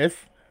just like this,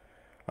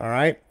 all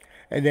right?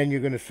 And then you're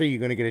going to see, you're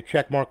going to get a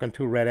check mark on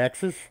 2 red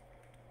X's,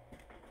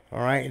 all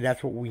right? And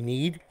that's what we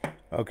need,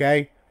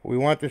 okay? We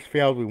want this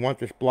failed. We want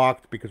this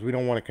blocked because we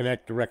don't want to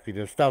connect directly to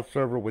the stealth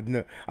server with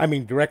no,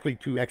 directly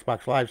to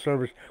Xbox Live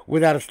servers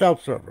without a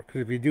stealth server.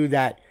 Because if you do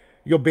that,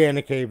 you'll ban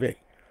the KV.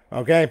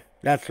 Okay?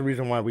 That's the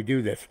reason why we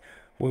do this.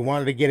 We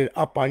wanted to get it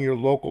up on your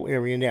local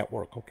area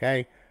network.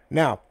 Okay?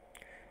 Now,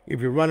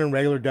 if you're running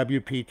regular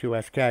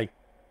WP2SK,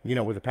 you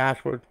know, with a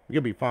password,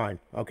 you'll be fine.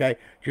 Okay?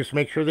 Just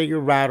make sure that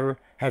your router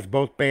has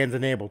both bands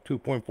enabled,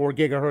 2.4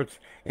 gigahertz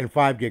and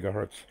 5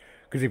 gigahertz.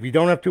 Because if you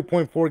don't have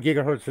 2.4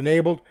 gigahertz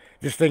enabled,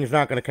 this thing is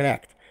not going to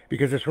connect.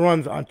 Because this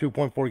runs on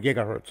 2.4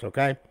 gigahertz,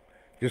 okay?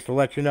 Just to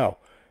let you know.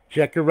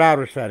 Check your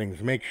router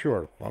settings. Make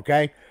sure,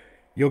 okay?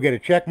 You'll get a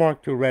check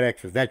mark, 2 red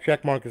X's. That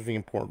check mark is the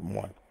important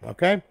one,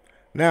 okay?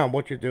 Now,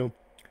 what you do,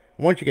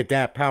 once you get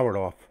that powered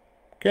off,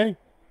 okay?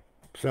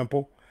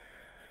 Simple.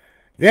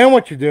 Then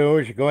what you do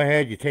is you go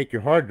ahead, you take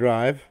your hard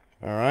drive,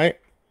 all right?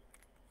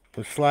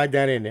 We'll slide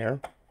that in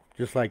there,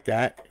 just like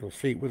that. You'll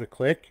see it with a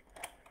click.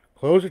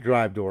 Close the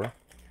drive door.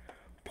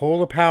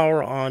 Pull the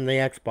power on the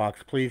Xbox,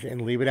 please,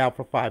 and leave it out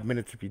for 5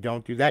 minutes. If you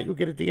don't do that, you'll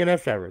get a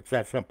DNS error. It's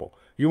that simple.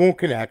 You won't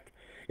connect.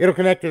 It'll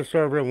connect to the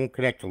server. It won't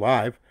connect to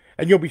live.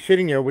 And you'll be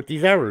sitting there with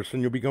these errors,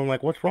 and you'll be going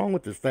like, what's wrong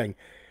with this thing?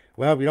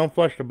 Well, if you don't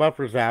flush the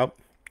buffers out,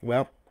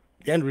 well,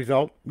 the end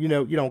result, you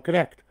know, you don't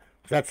connect.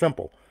 It's that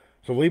simple.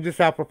 So leave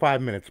this out for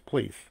 5 minutes,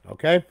 please,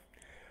 okay?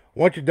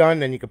 Once you're done,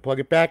 then you can plug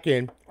it back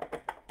in.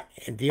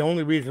 And the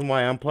only reason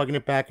why I'm plugging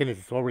it back in is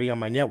it's already on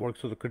my network,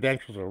 so the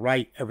credentials are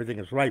right. Everything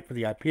is right for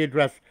the IP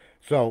address,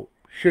 so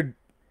should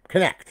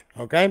connect,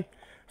 okay?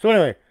 So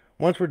anyway,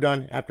 once we're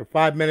done, after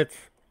 5 minutes,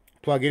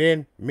 plug it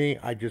in. Me,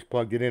 I just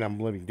plugged it in. I'm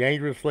living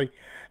dangerously.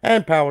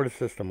 And power the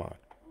system on,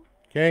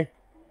 okay?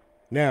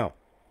 Now,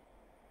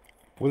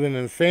 with an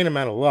insane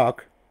amount of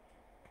luck,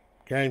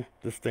 okay,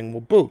 this thing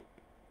will boot,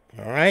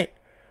 all right?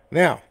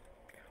 Now,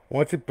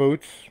 once it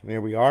boots, there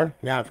we are.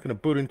 Now it's going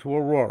to boot into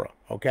Aurora,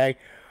 okay?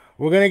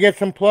 We're going to get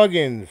some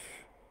plugins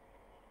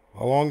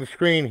along the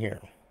screen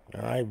here.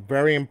 All right,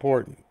 very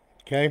important.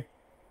 Okay.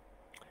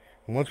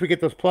 And once we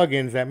get those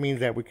plugins, that means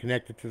that we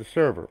connect it to the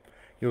server.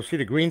 You'll see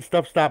the green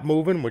stuff stop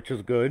moving, which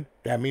is good.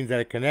 That means that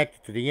it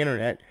connected to the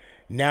internet.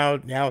 Now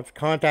it's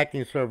contacting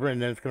the server,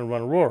 and then it's going to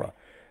run Aurora.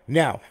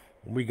 Now,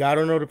 we got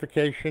our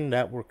notification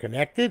that we're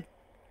connected.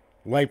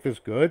 Life is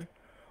good.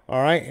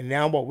 All right, and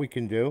now what we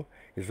can do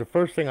is the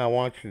first thing I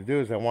want you to do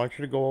is I want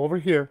you to go over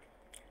here.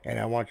 And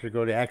I want you to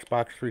go to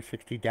Xbox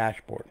 360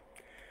 dashboard.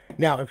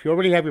 Now, if you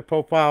already have your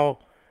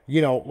profile,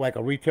 you know, like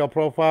a retail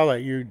profile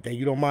that you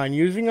don't mind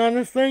using on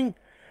this thing,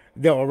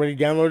 they'll already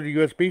download the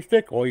USB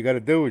stick. All you got to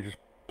do is just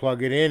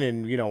plug it in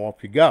and, you know,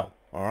 off you go.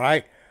 All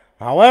right.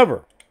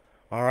 However,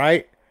 all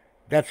right,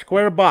 that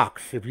square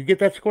box. If you get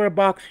that square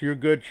box, you're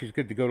good. She's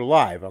good to go to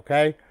live.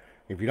 Okay.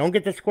 If you don't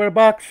get the square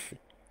box,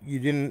 you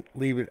didn't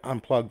leave it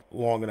unplugged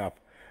long enough.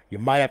 You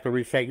might have to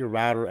reset your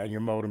router and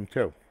your modem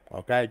too.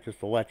 Okay, just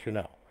to let you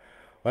know.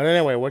 But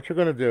anyway, what you're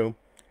going to do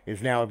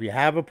is now if you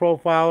have a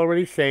profile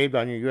already saved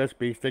on your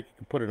USB stick, you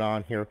can put it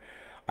on here.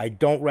 I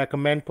don't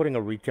recommend putting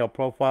a retail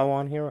profile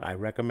on here. I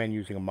recommend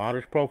using a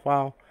modder's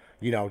profile.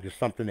 You know, just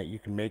something that you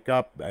can make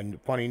up, a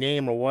funny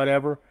name or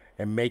whatever,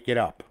 and make it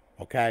up.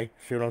 Okay?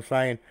 See what I'm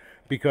saying?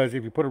 Because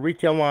if you put a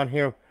retail on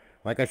here,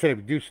 like I said, if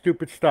you do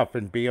stupid stuff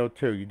in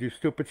BO2, you do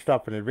stupid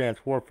stuff in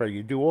Advanced Warfare,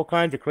 you do all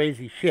kinds of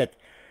crazy shit,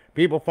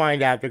 people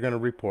find out they're going to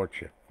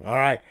report you. All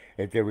right?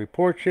 If they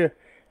report you,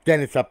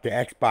 then it's up to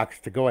Xbox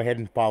to go ahead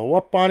and follow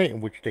up on it, in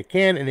which they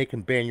can, and they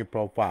can ban your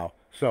profile.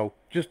 So,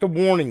 just a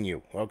warning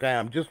you, okay?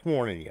 I'm just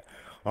warning you.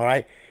 All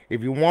right?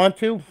 If you want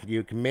to,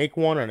 you can make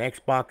one on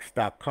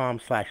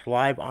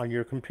xbox.com/live on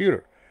your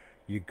computer.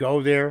 You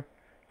go there,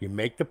 you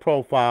make the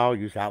profile,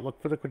 use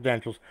Outlook for the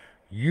credentials,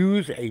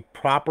 use a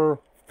proper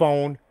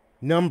phone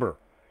number.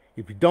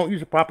 If you don't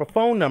use a proper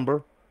phone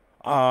number,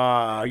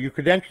 your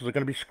credentials are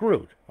going to be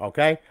screwed,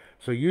 okay?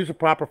 So use a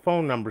proper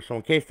phone number so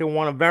in case they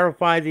want to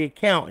verify the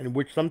account, in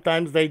which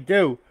sometimes they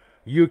do,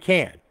 you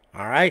can,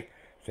 all right?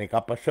 Think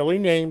up a silly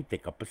name,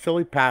 think up a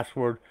silly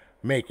password,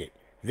 make it.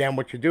 Then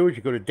what you do is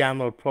you go to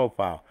download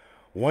profile.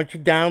 Once you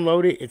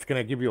download it, it's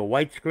going to give you a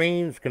white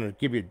screen. It's going to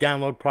give you a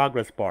download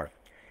progress bar.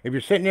 If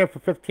you're sitting there for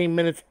 15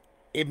 minutes,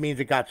 it means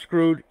it got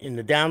screwed in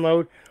the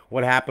download.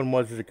 What happened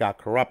was it got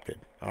corrupted.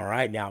 All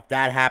right, now if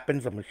that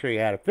happens, I'm going to show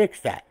you how to fix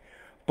that.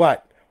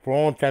 But for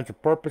all intents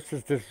and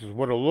purposes, this is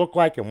what it'll look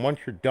like. And once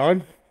you're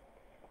done,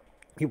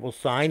 you will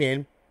sign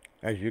in,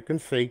 as you can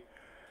see.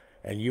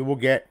 And you will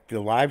get the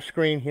live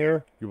screen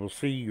here. You will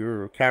see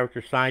your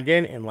character signed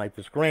in, and life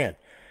is grand.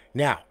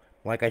 Now,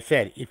 like I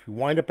said, if you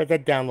wind up at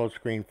that download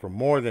screen for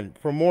more than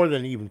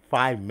even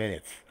 5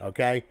 minutes,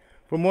 okay?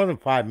 For more than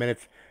 5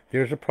 minutes,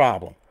 there's a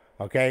problem,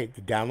 okay? The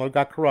download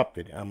got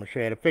corrupted. I'm going to show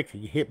you how to fix it.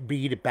 You hit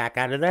B to back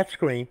out of that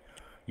screen.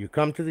 You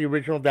come to the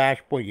original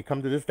dashboard. You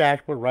come to this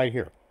dashboard right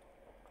here.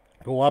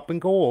 Go up and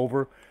go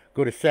over.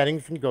 Go to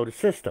settings and go to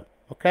system,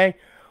 okay?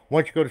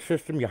 Once you go to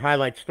system, you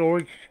highlight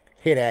storage.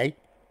 Hit A.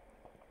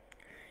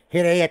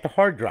 Hit A at the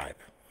hard drive,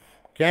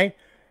 okay?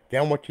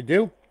 Then what you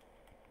do,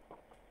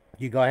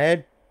 you go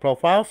ahead,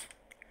 profiles.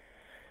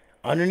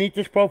 Underneath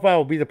this profile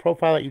will be the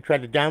profile that you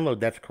tried to download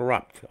that's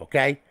corrupt,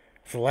 okay?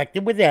 Select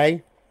it with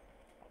A.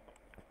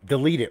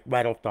 Delete it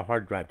right off the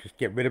hard drive. Just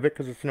get rid of it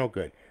because it's no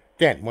good.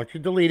 Then, once you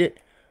delete it,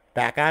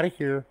 back out of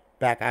here,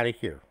 back out of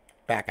here,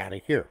 back out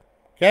of here,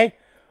 okay?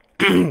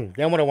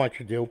 Then what I want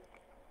you to do,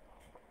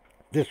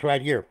 this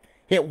right here,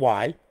 hit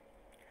Y.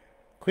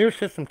 Clear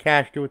system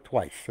cache, do it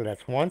twice. So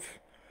that's once.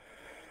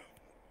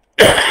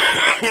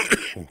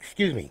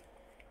 Excuse me.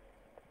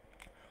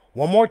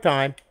 One more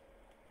time.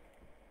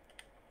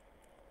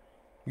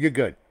 You're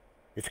good.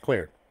 It's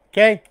cleared.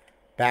 Okay?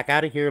 Back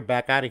out of here,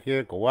 back out of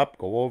here. Go up,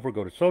 go over,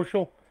 go to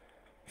social.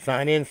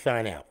 Sign in,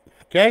 sign out.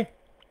 Okay?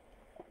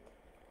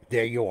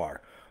 There you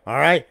are. All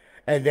right?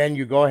 And then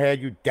you go ahead,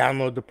 you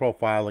download the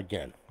profile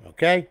again.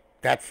 Okay?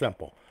 That's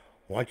simple.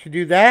 Once you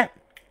do that,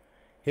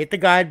 hit the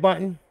guide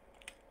button.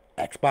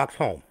 Xbox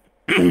Home.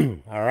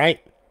 All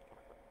right?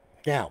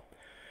 Now,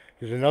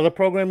 there's another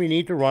program you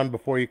need to run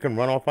before you can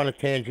run off on a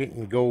tangent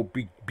and go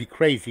be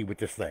crazy with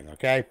this thing,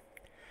 okay?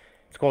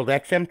 It's called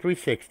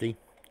XM360.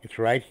 It's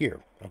right here,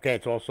 okay?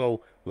 It's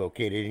also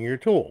located in your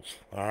tools,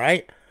 all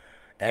right?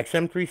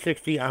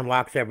 XM360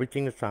 unlocks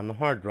everything that's on the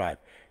hard drive.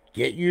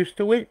 Get used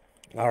to it,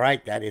 all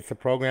right? That it's a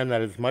program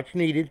that is much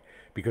needed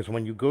because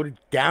when you go to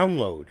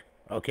download,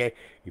 okay?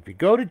 If you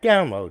go to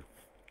download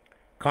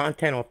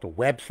content off the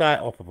website,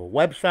 off of a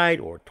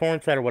website or a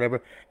torrent site or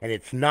whatever, and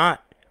it's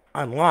not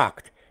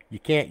unlocked, you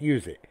can't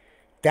use it.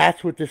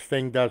 That's what this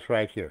thing does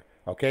right here.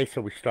 Okay,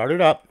 so we start it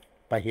up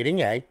by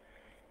hitting A.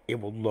 It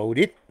will load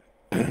it.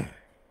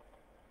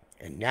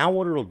 And now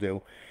what it'll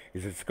do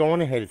is it's going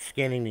ahead, it's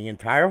scanning the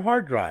entire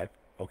hard drive,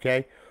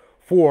 okay,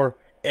 for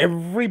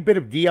every bit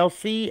of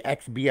DLC,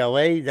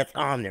 Xbla that's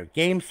on there.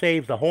 Game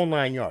saves, the whole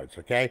 9 yards,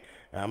 okay?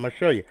 Now, I'm going to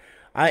show you.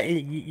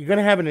 You're going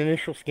to have an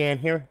initial scan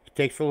here. It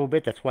takes a little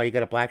bit. That's why you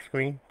got a black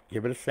screen.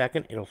 Give it a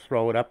second. It'll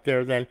throw it up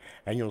there then,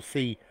 and you'll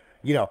see,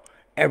 you know,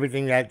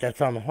 everything that's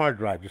on the hard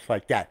drive, just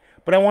like that.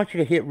 But I want you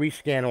to hit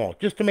rescan all,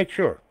 just to make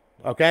sure,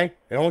 okay?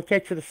 It only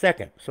takes it a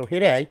second. So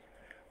hit A,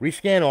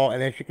 rescan all,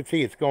 and as you can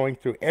see, it's going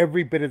through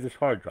every bit of this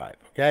hard drive,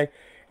 okay?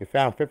 It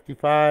found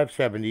 55,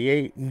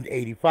 78, and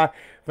 85.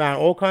 Found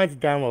all kinds of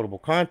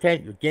downloadable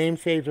content. Your game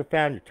saves are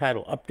found. Your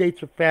title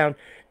updates are found.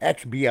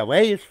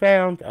 Xbla is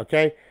found,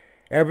 okay?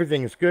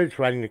 Everything is good. It's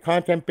writing the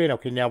content bin.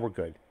 Okay, now we're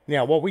good.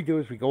 Now, what we do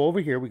is we go over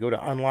here. We go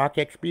to Unlock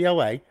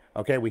Xbla.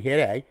 Okay, we hit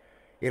A.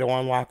 It'll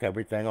unlock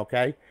everything,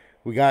 okay?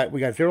 We got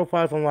 0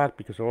 files unlocked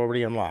because they're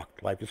already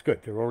unlocked. Life is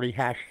good. They're already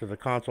hashed to the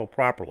console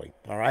properly,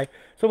 all right?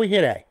 So we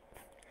hit A.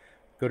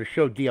 Go to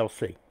Show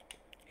DLC.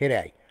 Hit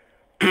A.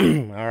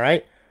 All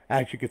right?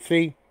 As you can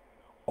see,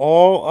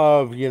 all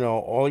of,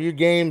 all your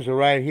games are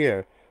right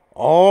here.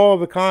 All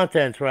the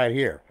contents right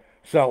here.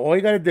 So all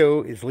you got to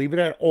do is leave it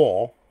at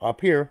all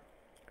up here.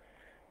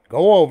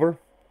 Go over,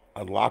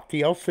 unlock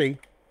TLC,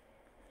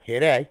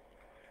 hit A.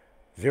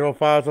 0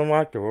 files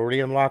unlocked. They're already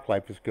unlocked.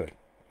 Life is good.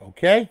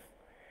 Okay?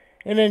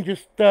 And then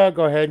just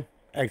go ahead,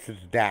 exit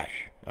the dash.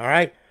 All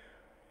right?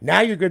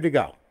 Now you're good to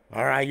go.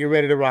 All right? You're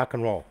ready to rock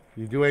and roll.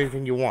 You do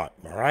anything you want.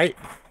 All right?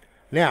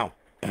 Now,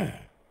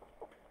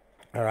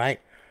 all right?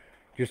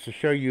 Just to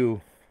show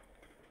you,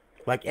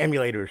 like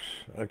emulators.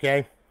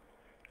 Okay?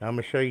 Now I'm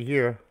going to show you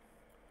here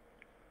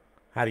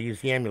how to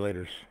use the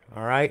emulators.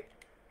 All right?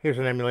 Here's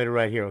an emulator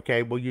right here,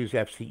 okay? We'll use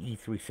FCE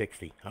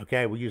 360,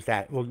 okay? We'll use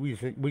that. We'll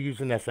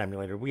use an S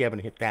emulator. We haven't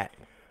hit that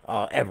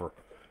ever.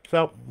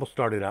 So, we'll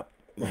start it up.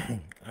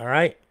 All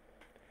right?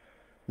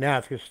 Now,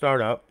 it's going to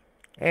start up.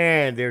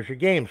 And there's your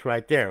games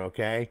right there,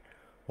 okay?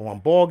 One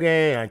ball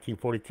game,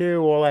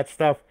 1942, all that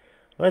stuff.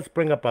 Let's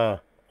bring up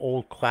a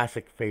old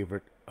classic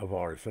favorite of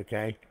ours,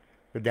 okay?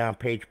 Go down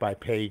page by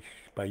page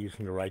by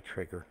using the right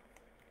trigger,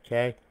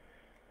 okay?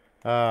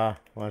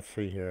 Let's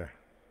see here.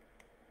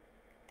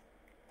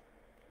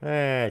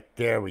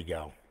 There we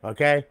go.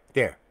 Okay?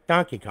 There.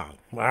 Donkey Kong.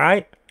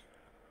 Alright?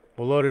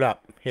 We'll load it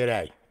up. Hit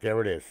A. There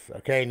it is.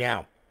 Okay,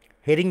 now,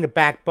 hitting the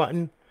back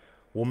button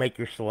will make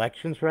your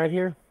selections right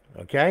here.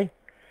 Okay?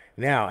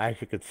 Now,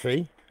 as you can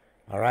see,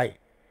 alright,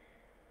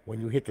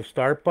 when you hit the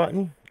start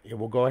button, it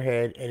will go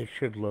ahead and it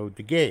should load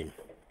the game.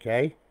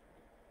 Okay?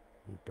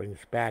 Bring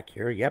this back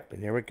here. Yep,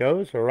 and there it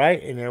goes.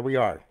 Alright, and there we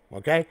are.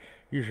 Okay?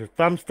 Use your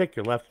thumbstick,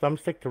 your left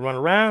thumbstick to run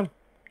around.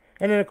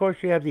 And then, of course,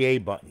 you have the A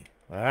button.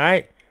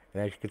 Alright?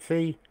 And as you can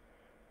see,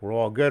 we're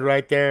all good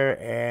right there,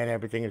 and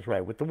everything is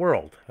right with the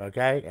world,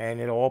 okay?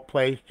 And it all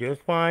plays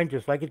just fine,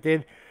 just like it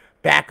did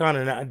back on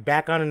a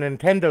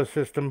Nintendo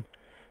system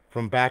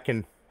from back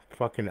in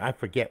fucking, I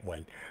forget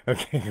when.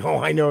 Okay,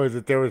 all I know is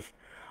that there was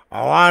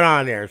a lot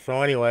on there.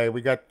 So anyway,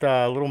 we got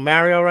little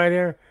Mario right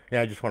here.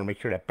 Yeah, I just want to make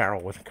sure that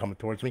barrel wasn't coming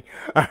towards me.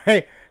 All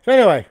right. So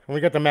anyway, we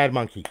got the Mad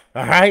Monkey.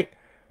 All right.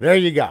 There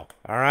you go.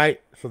 All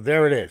right. So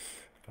there it is.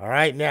 All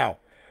right. Now,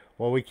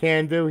 what we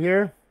can do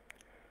here,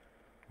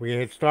 we can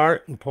hit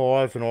start and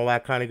pause and all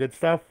that kind of good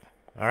stuff.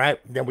 All right.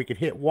 Then we can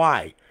hit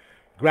Y.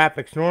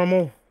 Graphics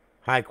normal,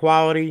 high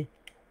quality.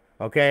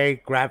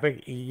 Okay.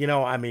 Graphic, you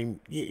know, I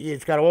mean,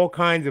 it's got all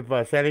kinds of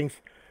settings.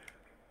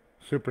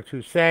 Super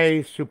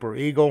Tuesday, Super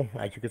Eagle.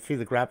 As you can see,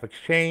 the graphics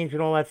change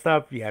and all that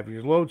stuff. You have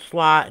your load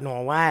slot and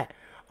all that.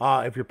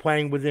 If you're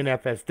playing within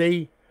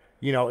FSD,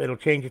 you know, it'll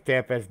change it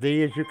to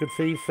FSD, as you can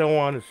see, so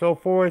on and so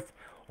forth.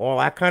 All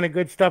that kind of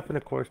good stuff. And,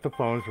 of course, the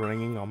phone's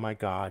ringing. Oh, my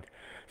God.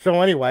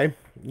 So, anyway,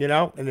 you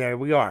know, and there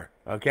we are.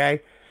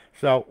 Okay?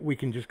 So, we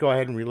can just go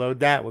ahead and reload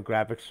that with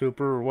Graphics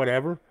Super or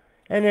whatever.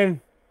 And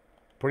then,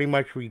 pretty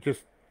much, we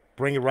just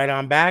bring it right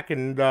on back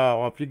and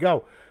off you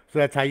go. So,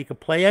 that's how you can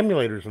play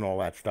emulators and all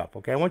that stuff.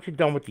 Okay? Once you're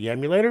done with the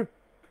emulator,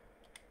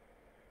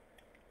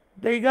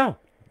 there you go.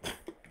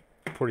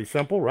 Pretty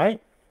simple,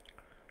 right?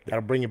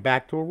 That'll bring you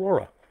back to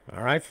Aurora.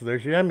 All right? So,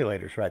 there's your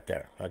emulators right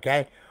there.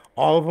 Okay?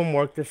 All of them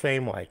work the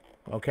same way.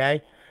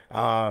 Okay?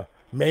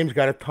 MAME's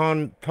got a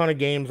ton of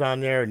games on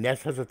there.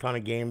 NES has a ton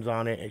of games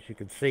on it, as you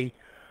can see.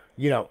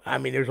 You know, I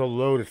mean, there's a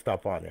load of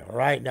stuff on there, all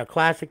right? Now,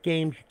 classic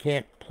games, you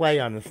can't play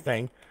on this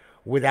thing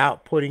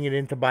without putting it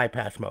into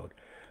bypass mode.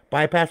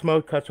 Bypass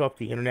mode cuts off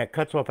the internet,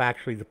 cuts off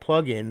actually the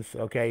plugins,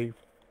 okay,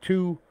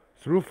 2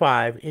 through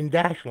 5 in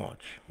dash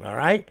launch, all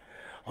right?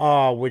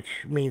 Which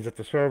means that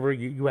the server,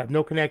 you have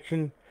no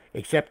connection,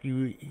 except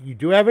you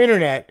do have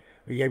internet,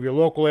 you have your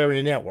local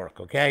area network,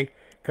 okay?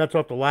 Cuts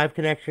off the live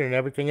connection and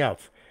everything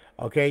else.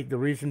 Okay, the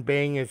reason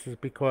being is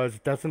because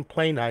it doesn't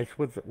play nice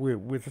with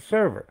the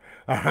server.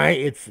 All right,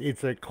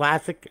 it's a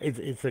classic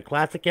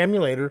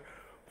emulator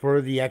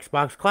for the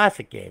Xbox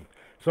Classic game.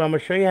 So I'm gonna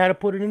show you how to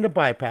put it into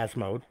bypass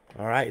mode.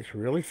 All right, it's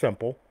really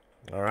simple.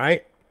 All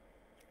right,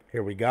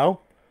 here we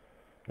go.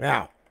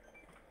 Now,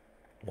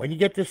 when you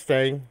get this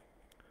thing,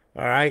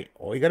 all right,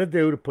 all you gotta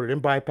do to put it in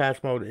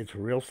bypass mode, it's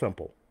real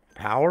simple.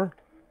 Power,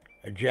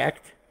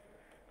 eject.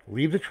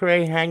 Leave the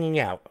tray hanging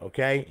out,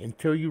 okay,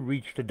 until you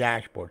reach the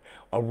dashboard.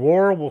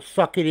 Aurora will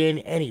suck it in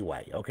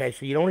anyway, okay,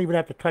 so you don't even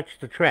have to touch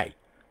the tray,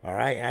 all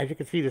right? As you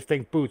can see, this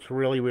thing boots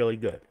really, really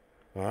good,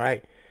 all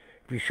right?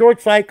 If you short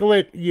cycle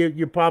it,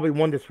 you're probably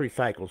 1 to 3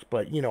 cycles,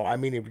 but, you know, I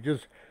mean, if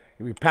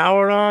you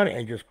power it on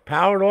and just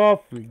power it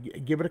off,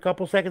 give it a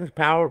couple seconds,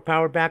 power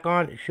it back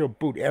on, it should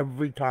boot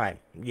every time,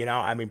 you know,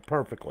 I mean,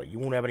 perfectly. You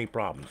won't have any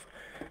problems.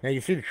 Now,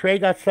 you see the tray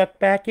got sucked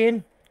back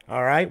in,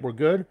 all right, we're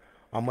good.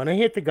 I'm going to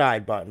hit the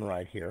guide button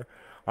right here.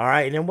 All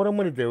right, and then what I'm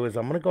going to do is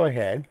I'm going to go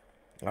ahead,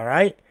 all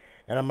right,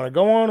 and I'm going to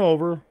go on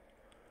over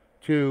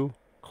to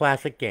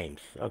classic games.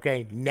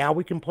 Okay, now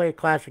we can play a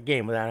classic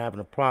game without having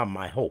a problem,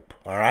 I hope.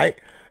 All right,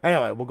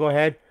 anyway, we'll go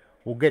ahead.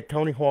 We'll get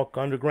Tony Hawk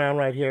Underground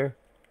right here.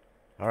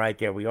 All right,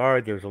 there we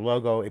are. There's a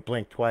logo. It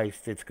blinked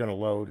twice. It's going to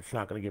load. It's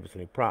not going to give us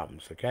any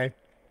problems, okay?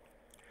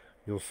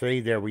 You'll see,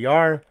 there we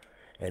are.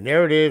 And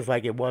there it is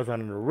like it was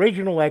on an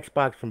original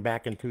Xbox from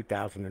back in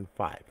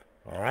 2005.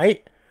 All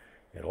right?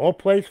 It all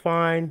plays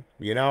fine,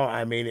 you know,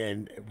 I mean,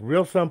 and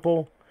real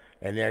simple,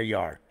 and there you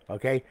are,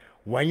 okay?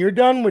 When you're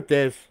done with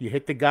this, you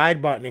hit the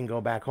guide button and go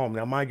back home.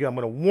 Now, mind you, I'm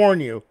going to warn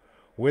you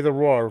with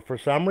Aurora, for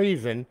some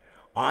reason,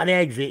 on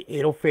exit,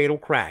 it'll fatal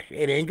crash.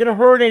 It ain't going to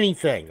hurt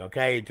anything,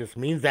 okay? It just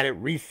means that it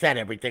reset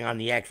everything on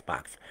the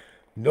Xbox.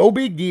 No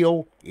big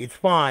deal. It's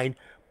fine,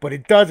 but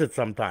it does it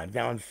sometimes.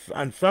 Now,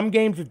 on some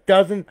games, it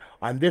doesn't.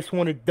 On this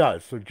one, it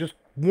does. So just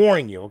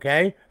warning you,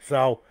 okay?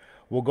 So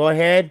we'll go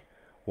ahead.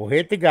 We'll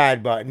hit the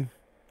guide button.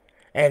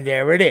 And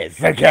there it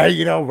is, okay?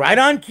 You know, right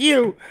on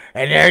cue.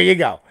 And there you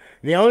go.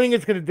 The only thing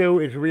it's going to do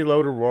is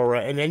reload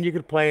Aurora, and then you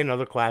can play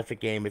another classic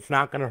game. It's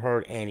not going to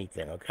hurt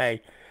anything,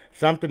 okay?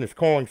 Something is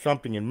calling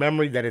something in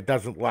memory that it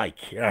doesn't like,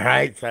 all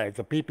right? So it's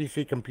a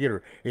PPC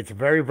computer. It's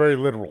very, very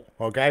literal,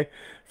 okay?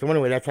 So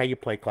anyway, that's how you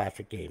play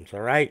classic games,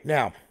 all right?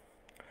 Now,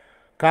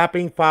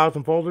 copying files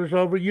and folders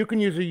over, you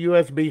can use a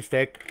USB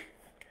stick,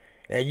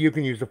 and you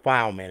can use a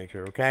file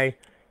manager, okay?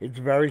 It's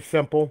very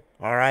simple,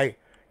 all right?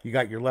 You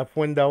got your left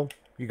window.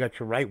 You got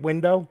your right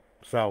window.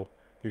 So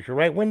there's your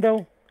right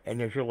window and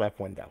there's your left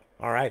window.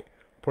 All right.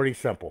 Pretty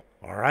simple.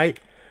 All right.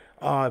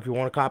 If you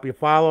want to copy a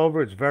file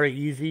over, it's very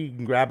easy. You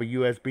can grab a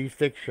USB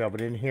stick, shove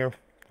it in here.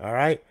 All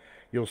right.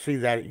 You'll see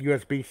that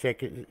USB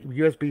stick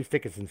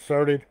is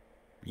inserted.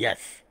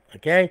 Yes.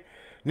 Okay.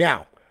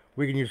 Now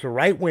we can use the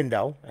right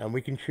window and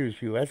we can choose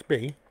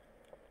USB.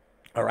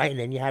 All right. And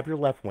then you have your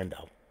left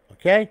window.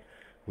 Okay.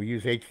 We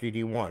use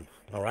HDD1.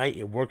 All right.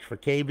 It works for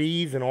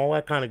KBs and all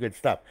that kind of good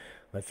stuff.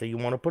 Let's say you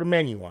want to put a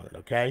menu on it,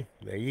 okay?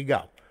 There you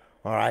go.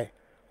 All right.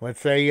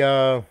 Let's say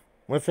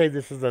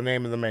this is the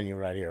name of the menu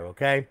right here,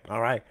 okay? All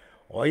right.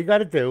 All you got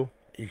to do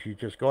is you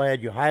just go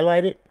ahead, you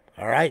highlight it,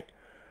 all right?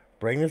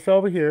 Bring this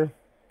over here.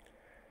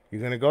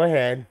 You're going to go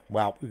ahead.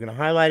 Well, you're going to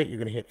highlight it. You're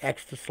going to hit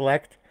X to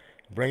select.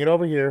 Bring it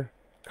over here.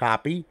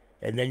 Copy.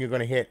 And then you're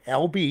going to hit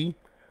LB,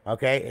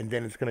 okay? And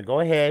then it's going to go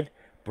ahead,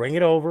 bring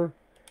it over,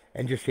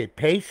 and just hit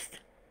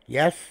paste.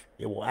 Yes,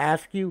 it will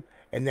ask you,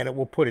 and then it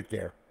will put it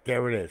there.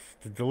 There it is.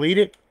 To delete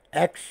it,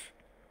 X.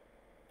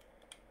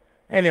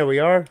 And there we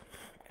are.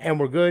 And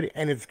we're good.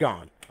 And it's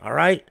gone. All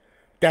right?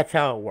 That's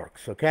how it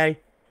works. Okay?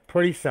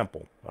 Pretty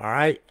simple. All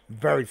right?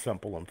 Very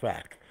simple, in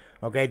fact.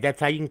 Okay?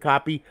 That's how you can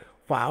copy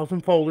files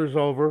and folders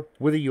over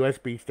with a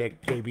USB stick,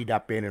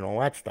 JB.bin, and all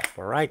that stuff.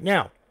 All right?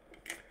 Now,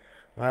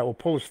 all right, we'll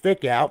pull the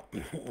stick out.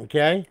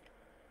 Okay?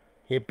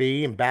 Hit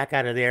B and back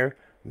out of there.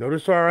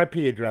 Notice our IP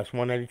address,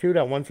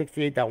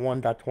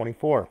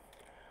 192.168.1.24. All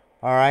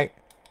right?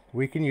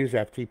 We can use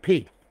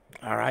FTP.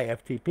 All right,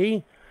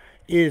 FTP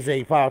is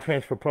a file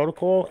transfer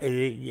protocol,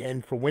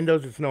 and for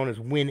Windows, it's known as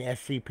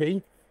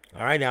WinSCP.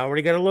 All right, now I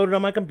already got it loaded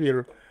on my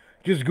computer.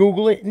 Just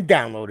Google it and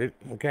download it.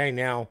 Okay,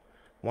 now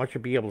I want you to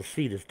be able to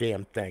see this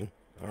damn thing.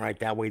 All right,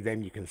 that way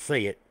then you can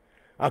see it.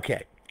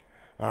 Okay,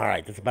 all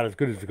right, that's about as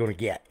good as it's going to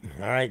get.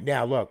 All right,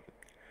 now look,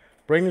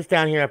 bring this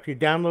down here after you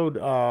download,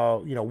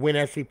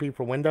 WinSCP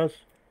for Windows.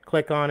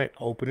 Click on it,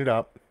 open it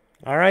up.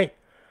 All right,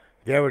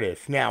 there it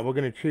is. Now we're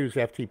going to choose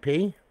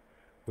FTP.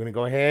 We're going to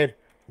go ahead,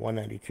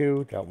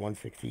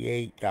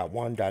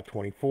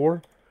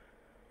 192.168.1.24.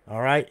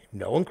 All right,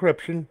 no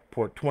encryption,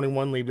 port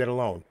 21, leave that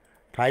alone.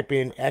 Type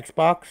in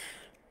Xbox,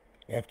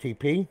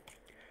 FTP.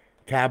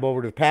 Tab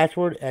over to the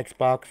password,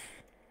 Xbox,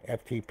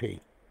 FTP.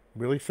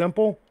 Really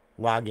simple,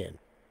 log in.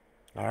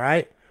 All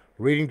right,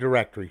 reading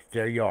directory,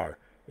 there you are.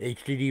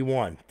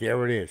 HDD1,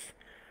 there it is.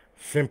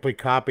 Simply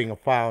copying a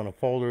file in a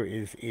folder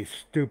is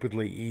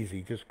stupidly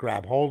easy. Just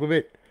grab hold of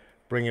it,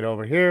 bring it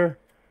over here,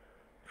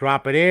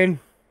 drop it in.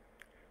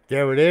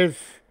 There it is,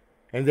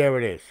 and there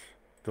it is.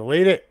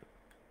 Delete it,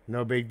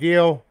 no big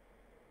deal,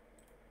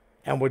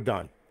 and we're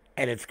done.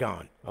 And it's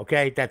gone.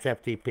 Okay, that's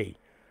FTP.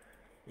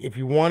 If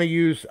you want to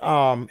use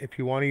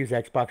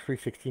Xbox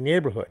 360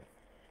 Neighborhood,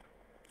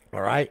 all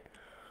right.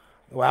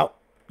 Well,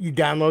 you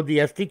download the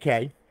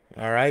SDK,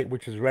 all right,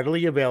 which is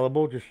readily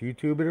available. Just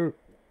YouTube it or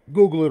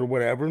Google it or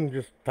whatever, and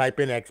just type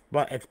in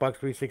Xbox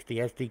 360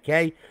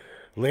 SDK,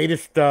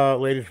 latest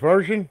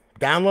version.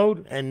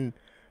 Download, and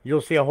you'll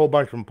see a whole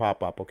bunch of them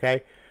pop up.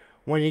 Okay.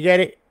 When you get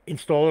it,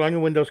 install it on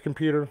your Windows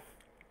computer,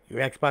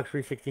 your Xbox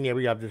 360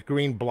 neighbor. You have this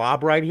green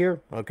blob right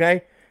here,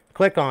 okay?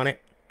 Click on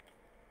it.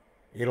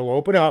 It'll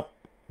open up.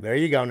 There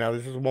you go. Now,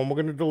 this is one we're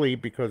going to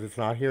delete because it's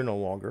not here no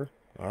longer,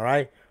 all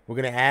right? We're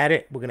going to add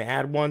it. We're going to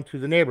add one to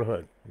the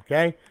neighborhood,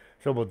 okay?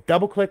 So we'll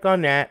double-click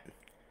on that.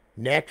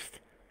 Next,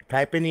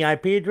 type in the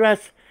IP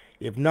address.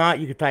 If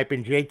not, you can type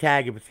in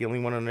JTAG if it's the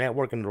only one on the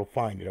network, and it'll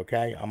find it,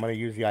 okay? I'm going to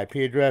use the IP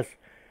address,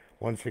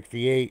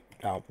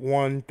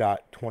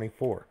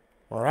 168.1.24.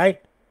 All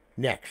right,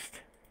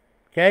 next.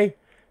 Okay,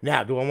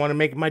 now, do I want to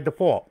make it my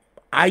default?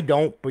 I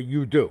don't, but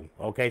you do.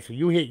 Okay, so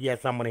you hit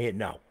yes, I'm going to hit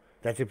no.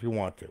 That's if you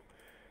want to.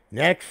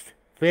 Next,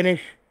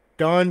 finish,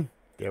 done.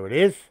 There it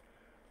is.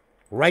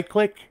 Right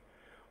click,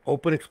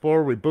 open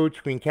Explorer, reboot,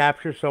 screen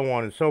capture, so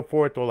on and so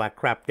forth, all that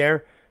crap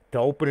there. To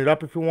open it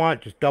up if you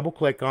want, just double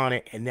click on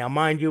it. And now,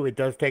 mind you, it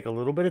does take a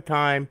little bit of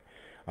time.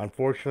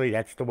 Unfortunately,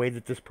 that's the way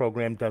that this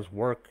program does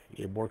work.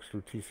 It works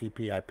through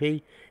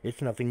TCP/IP.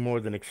 It's nothing more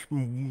than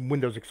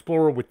Windows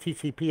Explorer with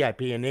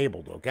TCP/IP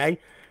enabled, okay?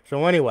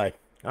 So anyway,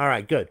 all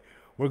right, good.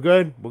 We're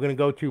good. We're going to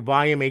go to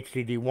volume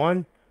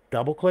HDD1.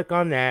 Double click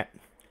on that.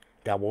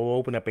 That will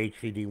open up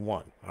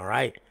HCD1. All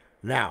right.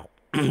 Now,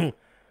 you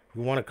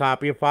want to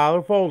copy a file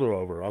or folder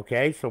over.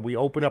 Okay. So we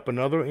open up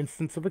another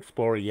instance of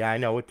Explorer. Yeah, I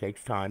know it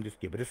takes time.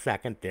 Just give it a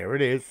second. There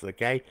it is.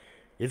 Okay.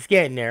 It's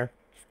getting there.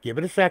 Just give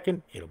it a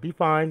second. It'll be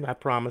fine. I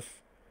promise.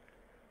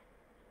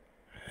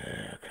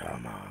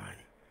 Come on.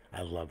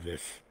 I love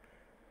this.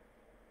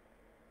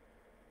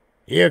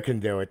 You can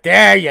do it.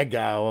 There you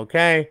go.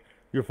 Okay.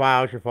 Your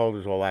files, your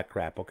folders, all that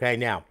crap. Okay.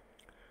 Now,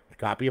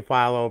 copy a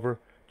file over.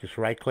 Just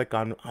right-click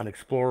on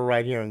Explorer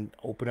right here and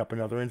open up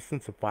another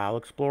instance of File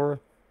Explorer.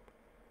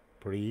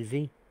 Pretty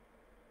easy.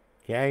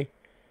 Okay.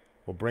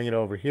 We'll bring it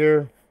over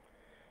here.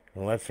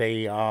 And let's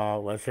say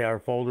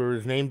our folder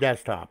is named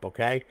Desktop.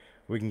 Okay.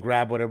 We can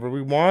grab whatever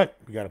we want.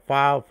 We got a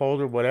file,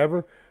 folder,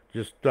 whatever.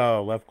 Just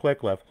left-click,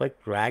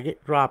 drag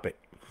it, drop it.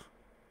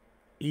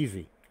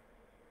 Easy.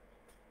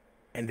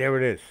 And there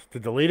it is. To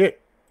delete it,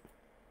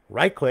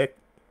 right-click.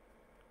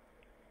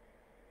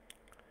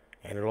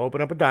 And it'll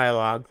open up a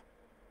dialog.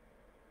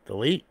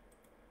 Delete.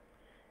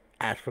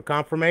 Ask for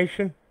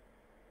confirmation.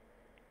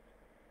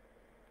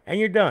 And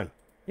you're done.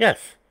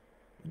 Yes.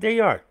 There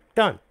you are.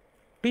 Done.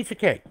 Piece of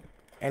cake.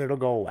 And it'll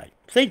go away.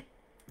 See?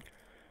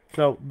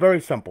 So, very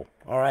simple.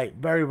 Alright.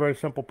 Very, very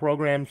simple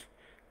programs.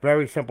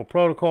 Very simple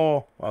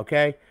protocol.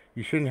 Okay?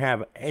 You shouldn't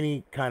have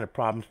any kind of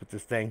problems with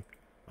this thing.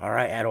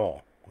 Alright? At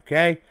all.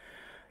 Okay?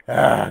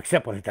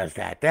 Except when it does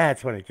that.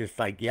 That's when it just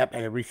like, yep,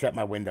 and it reset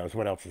my Windows.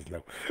 What else is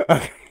new?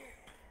 Okay.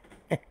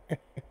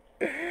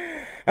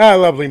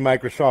 Lovely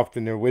Microsoft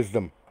and their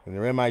wisdom and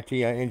their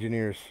MIT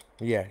engineers.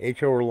 Yeah,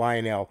 H.O. or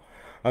Lionel.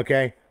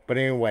 Okay, but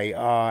anyway,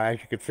 as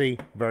you can see,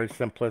 very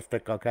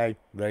simplistic. Okay,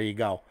 there you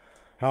go.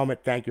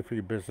 Helmut, thank you for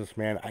your business,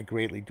 man. I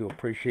greatly do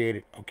appreciate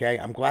it. Okay,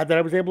 I'm glad that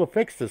I was able to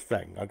fix this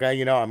thing. Okay,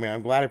 you know, I mean,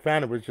 I'm glad I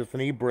found it was just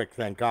an e-brick,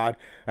 thank God.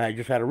 I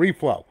just had a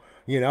reflow.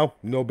 You know,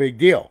 no big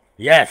deal.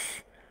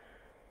 Yes.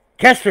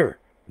 Kester,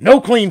 no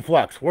clean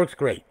flux. Works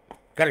great.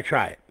 Gotta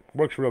try it.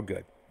 Works real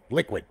good.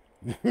 Liquid.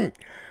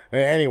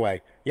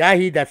 Anyway, yeah, I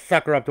heat that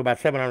sucker up to about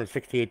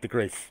 768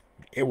 degrees.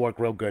 It worked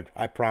real good,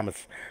 I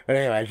promise. But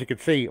anyway, as you can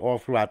see, all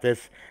throughout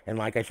this, and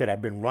like I said,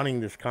 I've been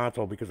running this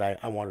console because I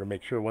wanted to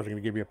make sure it wasn't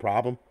going to give me a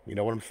problem. You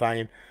know what I'm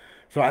saying?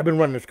 So I've been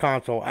running this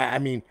console. I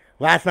mean,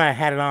 last night I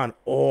had it on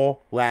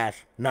all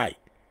last night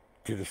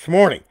to this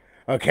morning,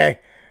 okay?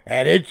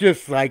 And it's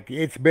just like,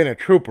 it's been a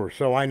trooper,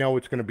 so I know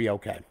it's going to be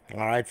okay.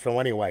 All right, so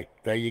anyway,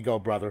 there you go,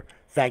 brother.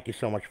 Thank you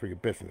so much for your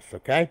business,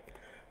 okay?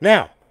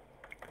 Now,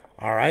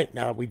 all right,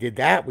 now we did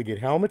that. We did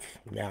helmets.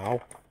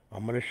 Now,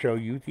 I'm going to show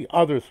you the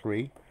other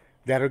three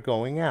that are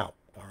going out.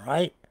 All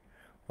right.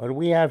 What do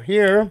we have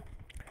here?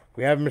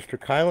 We have Mr.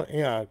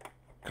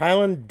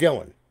 Kylon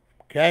Dillon.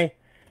 Okay.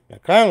 Now,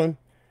 Kylon,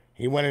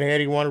 he went ahead.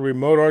 He wanted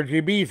remote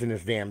RGBs in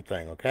this damn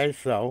thing. Okay.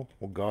 So,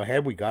 we'll go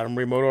ahead. We got him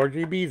remote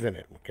RGBs in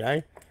it.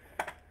 Okay.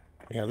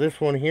 Now,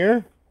 this one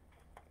here.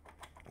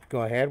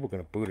 Go ahead. We're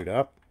going to boot it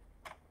up.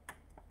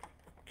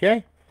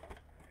 Okay.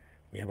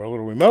 We have our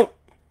little remote.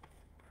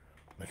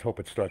 Let's hope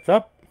it starts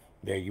up.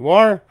 There you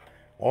are.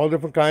 All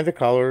different kinds of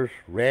colors.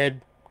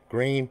 Red,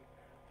 green,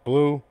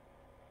 blue,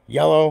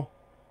 yellow,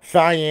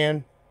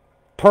 cyan,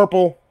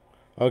 purple.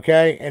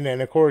 Okay. And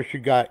then, of course, you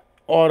got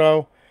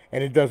auto.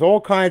 And it does all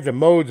kinds of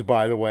modes,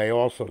 by the way,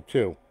 also,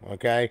 too.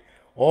 Okay.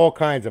 All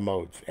kinds of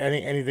modes.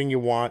 Anything you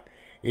want.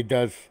 It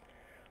does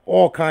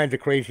all kinds of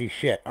crazy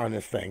shit on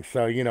this thing.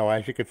 So, you know,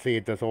 as you can see,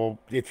 it does all...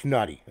 It's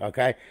nutty.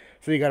 Okay.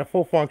 So, you got a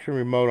full function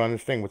remote on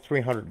this thing with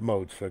 300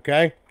 modes.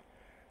 Okay.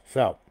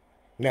 So...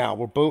 Now,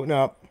 we're booting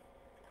up.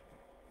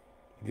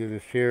 Do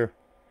this here.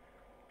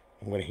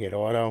 I'm going to hit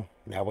auto.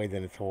 That way,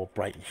 then it's all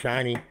bright and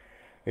shiny.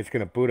 It's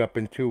going to boot up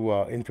into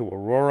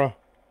Aurora.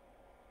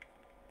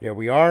 There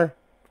we are.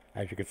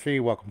 As you can see,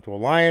 welcome to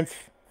Alliance.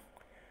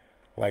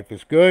 Life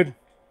is good.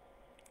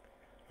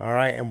 All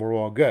right, and we're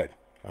all good.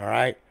 All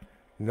right.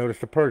 Notice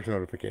the purge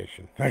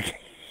notification.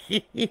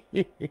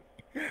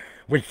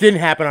 Which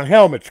didn't happen on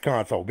Helmut's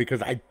console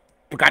because I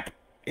forgot to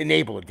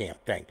enable the damn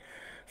thing.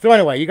 So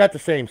anyway, you got the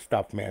same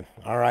stuff, man.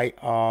 All right.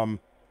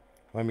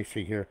 Let me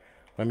see here.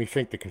 Let me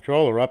sync the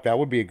controller up. That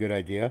would be a good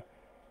idea.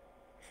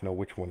 Let's know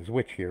which one is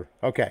which here.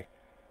 Okay.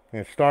 I'm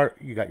going to start.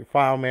 You got your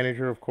file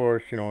manager, of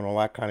course, you know, and all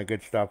that kind of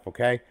good stuff,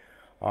 okay?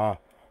 Hard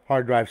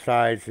drive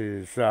size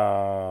is,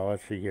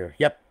 let's see here.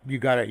 Yep, you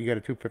got it. You got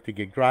a 250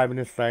 gig drive in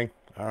this thing.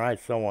 All right,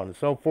 so on and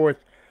so forth.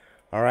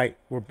 All right,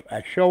 we're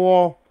at show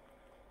all.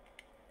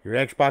 Your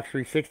Xbox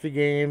 360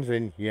 games,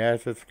 and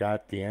yes, it's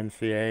got the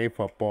NCAA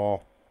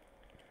football.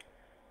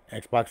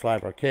 Xbox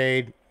Live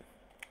Arcade,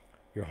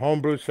 your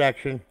homebrew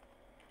section,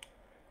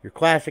 your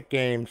classic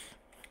games,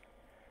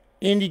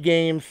 indie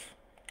games,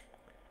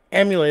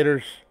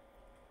 emulators,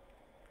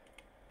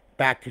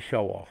 back to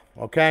show all.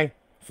 Okay?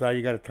 So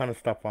you got a ton of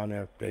stuff on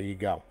there. There you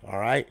go.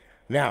 Alright?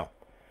 Now,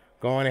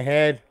 going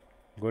ahead,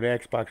 go to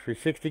Xbox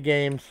 360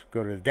 games,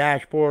 go to the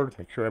dashboard,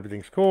 make sure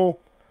everything's cool.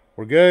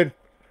 We're good.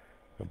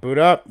 Boot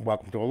up.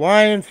 Welcome to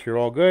Alliance. You're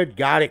all good.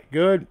 Got it.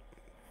 Good.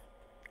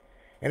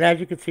 And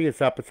as you can see,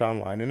 it's up, it's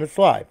online, and it's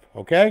live.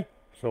 Okay?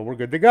 So we're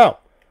good to go.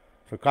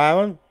 So,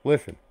 Kylon,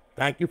 listen.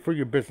 Thank you for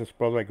your business,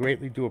 brother. I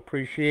greatly do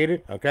appreciate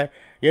it. Okay.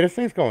 Yeah, this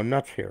thing's going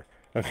nuts here.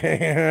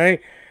 Okay. All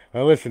right.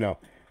 Well, listen, though.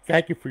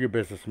 Thank you for your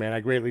business, man. I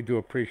greatly do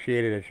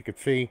appreciate it. As you can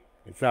see,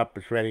 it's up,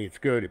 it's ready, it's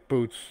good, it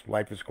boots.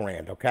 Life is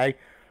grand. Okay.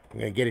 I'm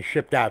going to get it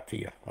shipped out to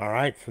you. All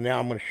right. So now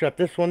I'm going to shut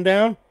this one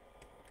down.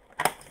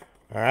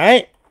 All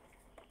right.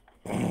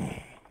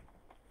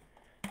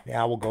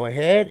 Now we'll go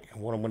ahead,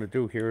 and what I'm going to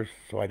do here is,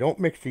 so I don't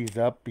mix these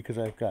up, because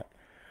I've got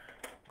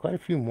quite a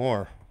few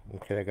more,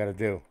 okay, I got to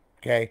do.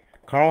 Okay.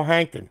 Karl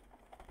Hankton.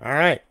 All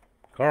right.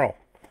 Karl.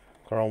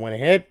 Karl went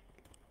ahead,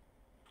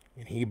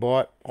 and he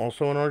bought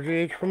also an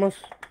RGH from us.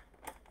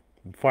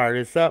 We'll fire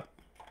this up.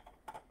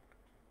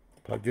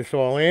 Plug this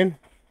all in.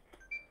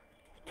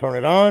 Turn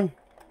it on.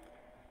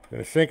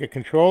 Gonna sync a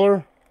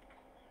controller.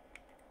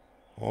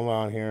 Hold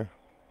on here.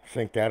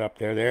 Sync that up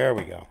there. There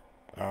we go.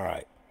 All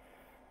right.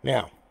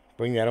 Now,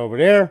 bring that over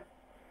there.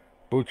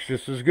 Boots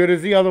just as good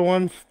as the other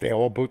ones. They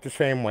all boot the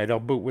same way. They'll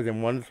boot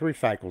within 1 to 3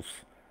 cycles.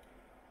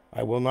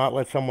 I will not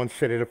let someone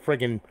sit at a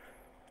friggin'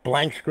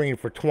 blank screen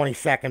for 20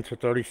 seconds or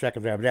 30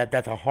 seconds.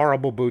 That's a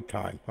horrible boot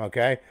time,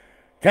 okay?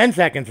 10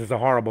 seconds is a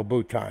horrible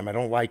boot time. I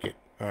don't like it,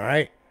 all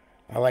right?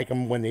 I like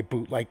them when they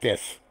boot like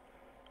this,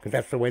 because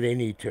that's the way they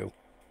need to.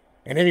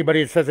 And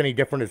anybody that says any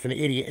different is an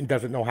idiot and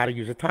doesn't know how to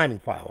use a timing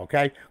file,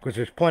 okay? Because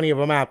there's plenty of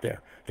them out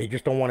there. They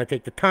just don't want to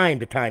take the time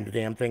to time the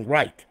damn thing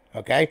right,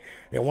 okay?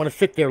 They want to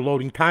sit there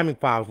loading timing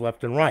files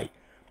left and right.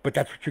 But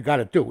that's what you got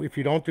to do. If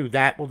you don't do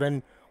that, well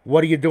then,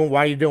 what are you doing?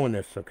 Why are you doing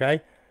this,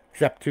 okay?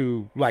 Except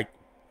to, like,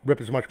 rip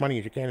as much money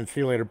as you can and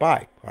see you later,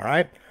 bye, all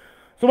right?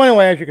 So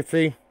anyway, as you can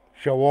see,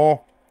 show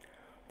all.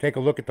 Take a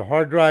look at the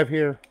hard drive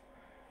here.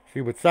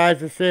 See what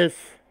size this is.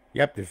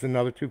 Yep, this is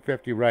another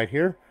 250 right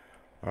here,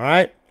 all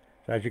right?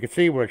 So as you can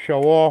see, we're at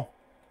show all.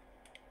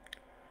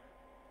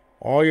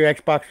 All your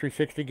Xbox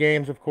 360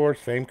 games, of course,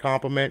 same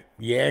complement.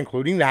 Yeah,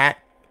 including that.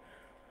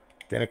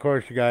 Then, of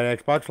course, you got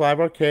Xbox Live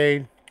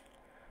Arcade,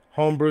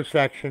 Homebrew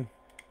section,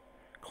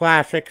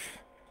 Classics,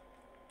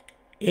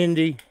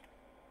 Indie,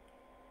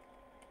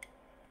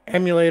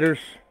 Emulators,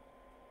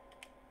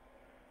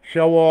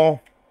 show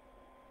all.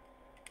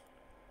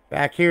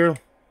 Back here,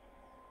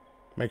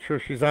 make sure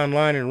she's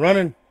online and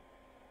running.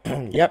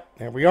 Yep,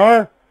 there we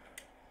are.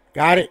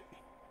 Got it.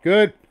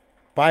 Good.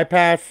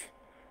 Bypass.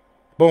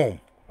 Boom.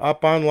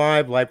 Up on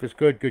live. Life is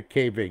good. Good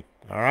KV.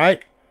 All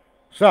right.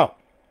 So,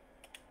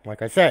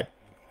 like I said,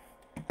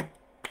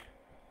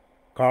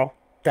 Karl,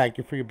 thank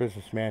you for your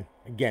business, man.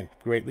 Again,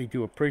 greatly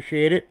do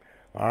appreciate it.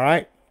 All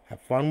right.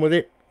 Have fun with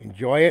it.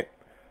 Enjoy it.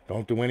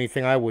 Don't do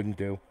anything I wouldn't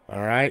do.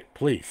 All right.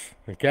 Please.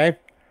 Okay.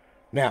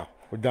 Now,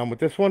 we're done with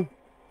this one.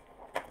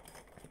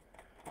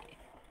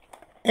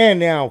 And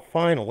now,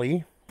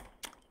 finally,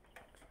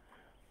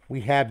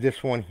 we have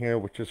this one here,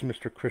 which is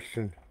Mr.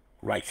 Christian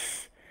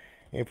Riess.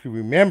 If you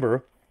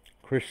remember,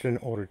 Christian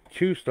ordered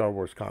 2 Star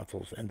Wars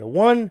consoles. And the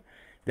one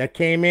that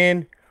came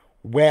in,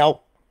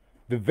 well,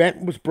 the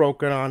vent was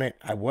broken on it.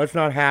 I was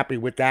not happy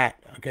with that.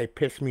 Okay,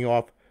 pissed me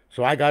off.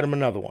 So I got him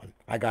another one.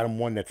 I got him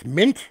one that's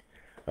mint.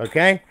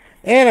 Okay,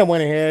 and I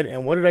went ahead,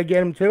 and what did I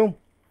get him to?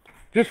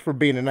 Just for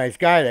being a nice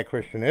guy that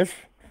Christian is,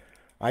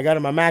 I got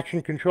him a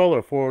matching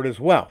controller for it as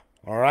well.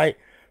 All right,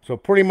 so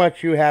pretty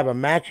much you have a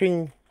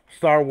matching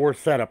Star Wars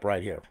setup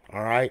right here.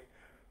 All right,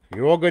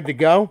 you're all good to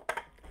go.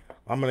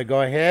 I'm going to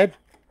go ahead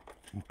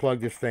and plug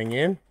this thing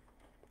in.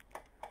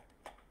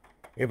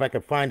 If I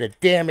could find a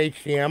damn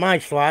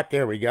HDMI slot,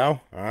 there we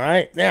go. All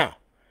right, now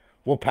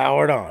we'll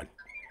power it on.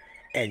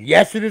 And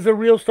yes, it is a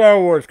real Star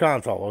Wars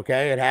console,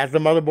 okay? It has the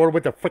motherboard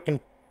with the freaking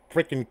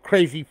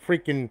crazy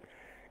freaking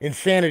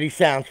insanity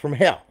sounds from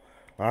hell.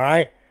 All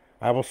right,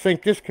 I will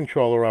sync this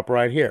controller up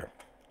right here.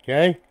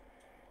 Okay,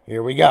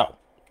 here we go.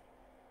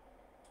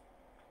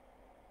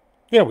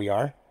 There we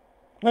are.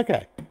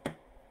 Okay.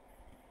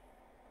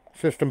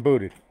 System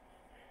booted.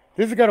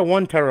 This has got a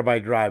 1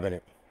 terabyte drive in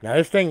it. Now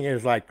this thing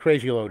is like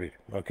crazy loaded.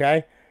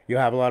 Okay, you'll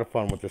have a lot of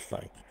fun with this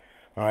thing.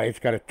 All right, it's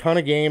got a ton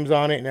of games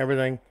on it and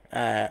everything. You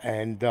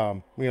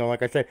know,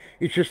 like I said,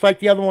 it's just like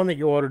the other one that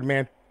you ordered,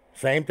 man.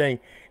 Same thing,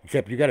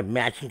 except you got a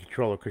matching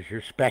controller because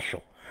you're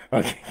special.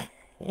 Okay.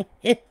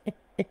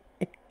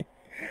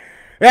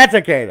 That's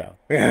okay, though.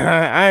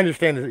 I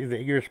understand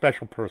that you're a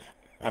special person.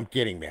 I'm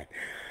kidding, man.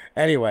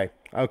 Anyway,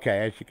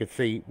 okay, as you can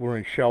see, we're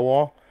in show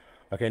all.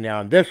 Okay, now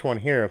on this one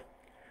here,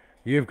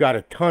 you've got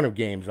a ton of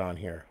games on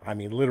here. I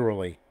mean,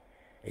 literally,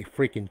 a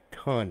freaking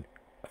ton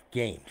of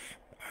games.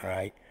 All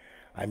right?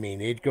 I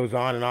mean, it goes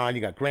on and on.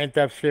 You got Grand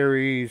Theft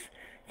Series,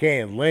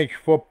 Ken Lynch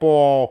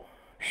football,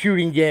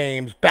 shooting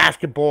games,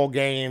 basketball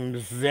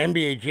games,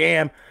 NBA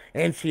Jam,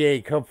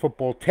 NCAA Cup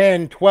Football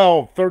 10,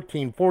 12,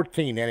 13,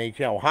 14,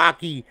 NHL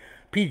hockey,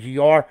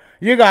 PGR.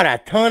 You got a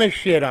ton of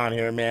shit on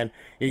here, man.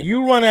 If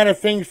you run out of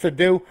things to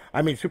do,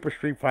 I mean, Super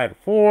Street Fighter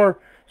 4,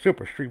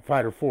 Super Street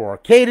Fighter 4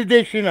 Arcade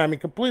Edition, I mean,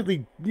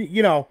 completely,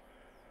 you know,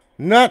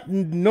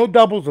 no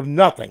doubles of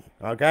nothing,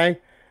 okay?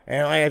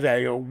 And like I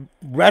said,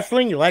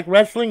 wrestling, you like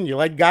wrestling? You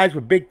like guys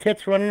with big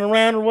tits running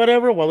around or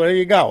whatever? Well, there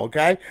you go,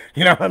 okay?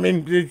 You know, I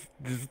mean,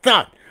 it's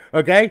done,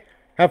 okay?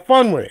 Have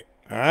fun with it,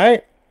 all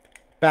right?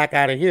 Back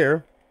out of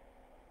here.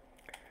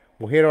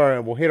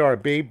 we'll hit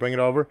RB, bring it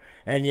over,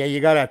 and yeah, you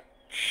got a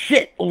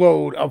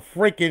shitload of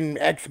freaking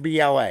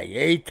XBLA,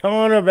 a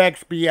ton of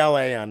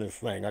XBLA on this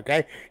thing,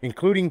 okay,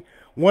 including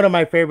one of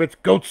my favorites,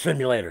 Goat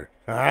Simulator.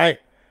 All right,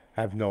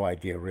 I have no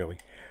idea really.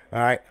 All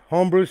right,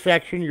 homebrew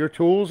section, your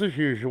tools as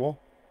usual.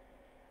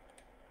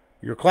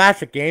 Your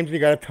classic games, you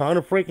got a ton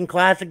of freaking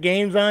classic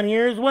games on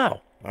here as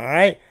well. All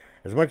right,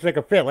 as much as I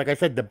can fit. Like I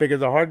said, the bigger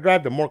the hard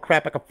drive, the more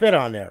crap I can fit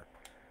on there.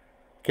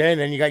 Okay, and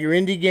then you got your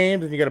indie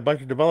games, and you got a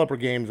bunch of developer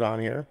games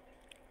on here.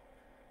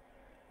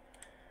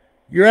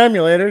 Your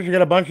emulators, you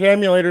got a bunch of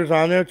emulators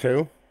on there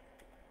too.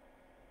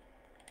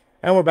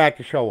 And we're back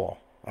to show all.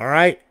 All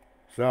right,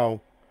 so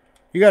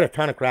you got a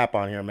ton of crap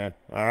on here, man.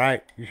 All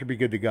right, you should be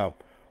good to go.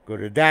 Go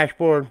to the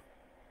dashboard.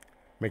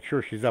 Make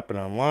sure she's up and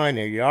online.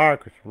 There you are.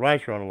 Chris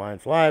Riess, you're on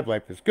Alliance Live.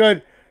 Life is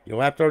good.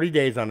 You'll have 30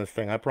 days on this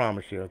thing. I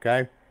promise you,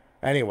 okay?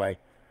 Anyway,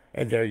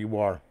 and there you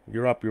are.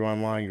 You're up, you're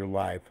online, you're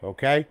live,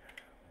 okay?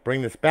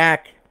 Bring this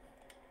back.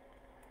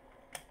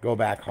 Go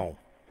back home.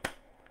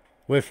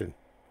 Listen,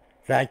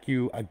 thank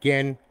you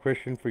again,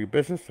 Christian, for your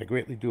business. I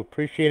greatly do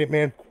appreciate it,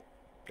 man.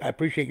 I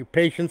appreciate your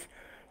patience.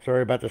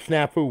 Sorry about the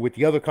snafu with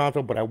the other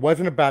console, but I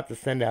wasn't about to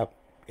send out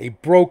a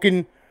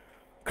broken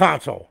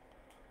console.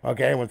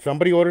 Okay, when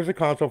somebody orders a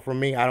console from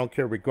me, I don't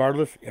care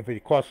regardless if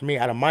it costs me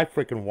out of my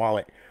freaking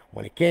wallet.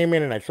 When it came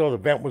in and I saw the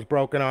vent was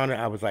broken on it,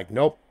 I was like,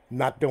 nope,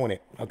 not doing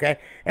it. Okay,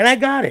 and I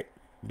got it.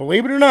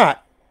 Believe it or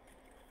not,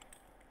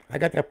 I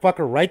got that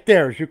fucker right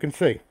there, as you can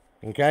see.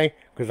 Okay,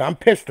 because I'm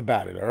pissed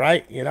about it, all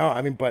right? You know,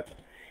 I mean, but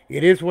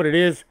it is what it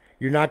is.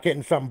 You're not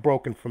getting something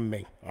broken from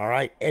me, all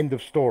right? End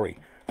of story.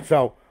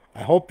 So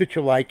I hope that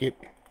you like it.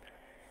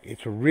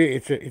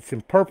 It's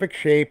in perfect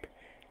shape.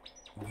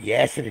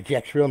 Yes, it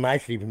ejects real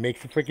nice. It even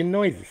makes the freaking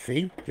noises.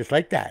 See? Just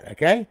like that,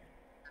 okay?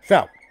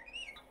 So,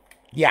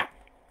 yeah.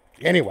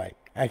 Anyway,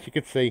 as you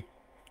can see,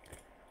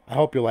 I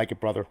hope you like it,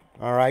 brother.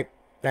 All right?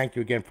 Thank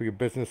you again for your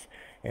business.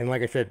 And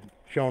like I said,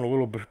 showing a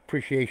little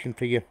appreciation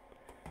to you.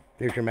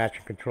 There's your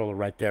matching controller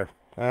right there.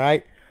 All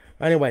right?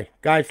 Anyway,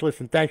 guys,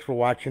 listen, thanks for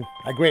watching.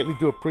 I greatly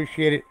do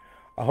appreciate it.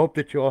 I hope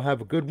that you all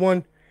have a good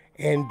one.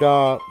 And,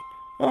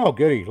 oh,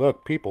 goody.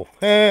 Look, people.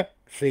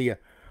 See ya.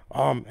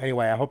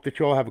 Anyway, I hope that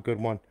you all have a good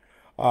one.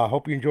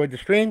 Hope you enjoyed the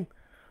stream.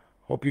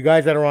 Hope you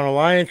guys that are on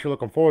Alliance, you're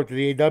looking forward to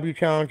the AW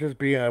challenges.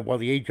 Well,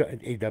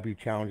 the AW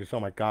challenges, oh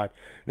my God.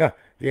 No,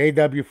 the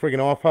AW friggin'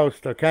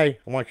 Offhost, okay?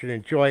 I want you to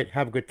enjoy it.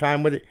 Have a good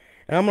time with it.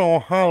 And I'm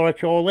going to holler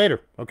at you all later,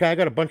 okay? I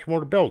got a bunch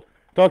more to build.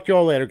 Talk to you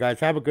all later,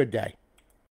 guys. Have a good day.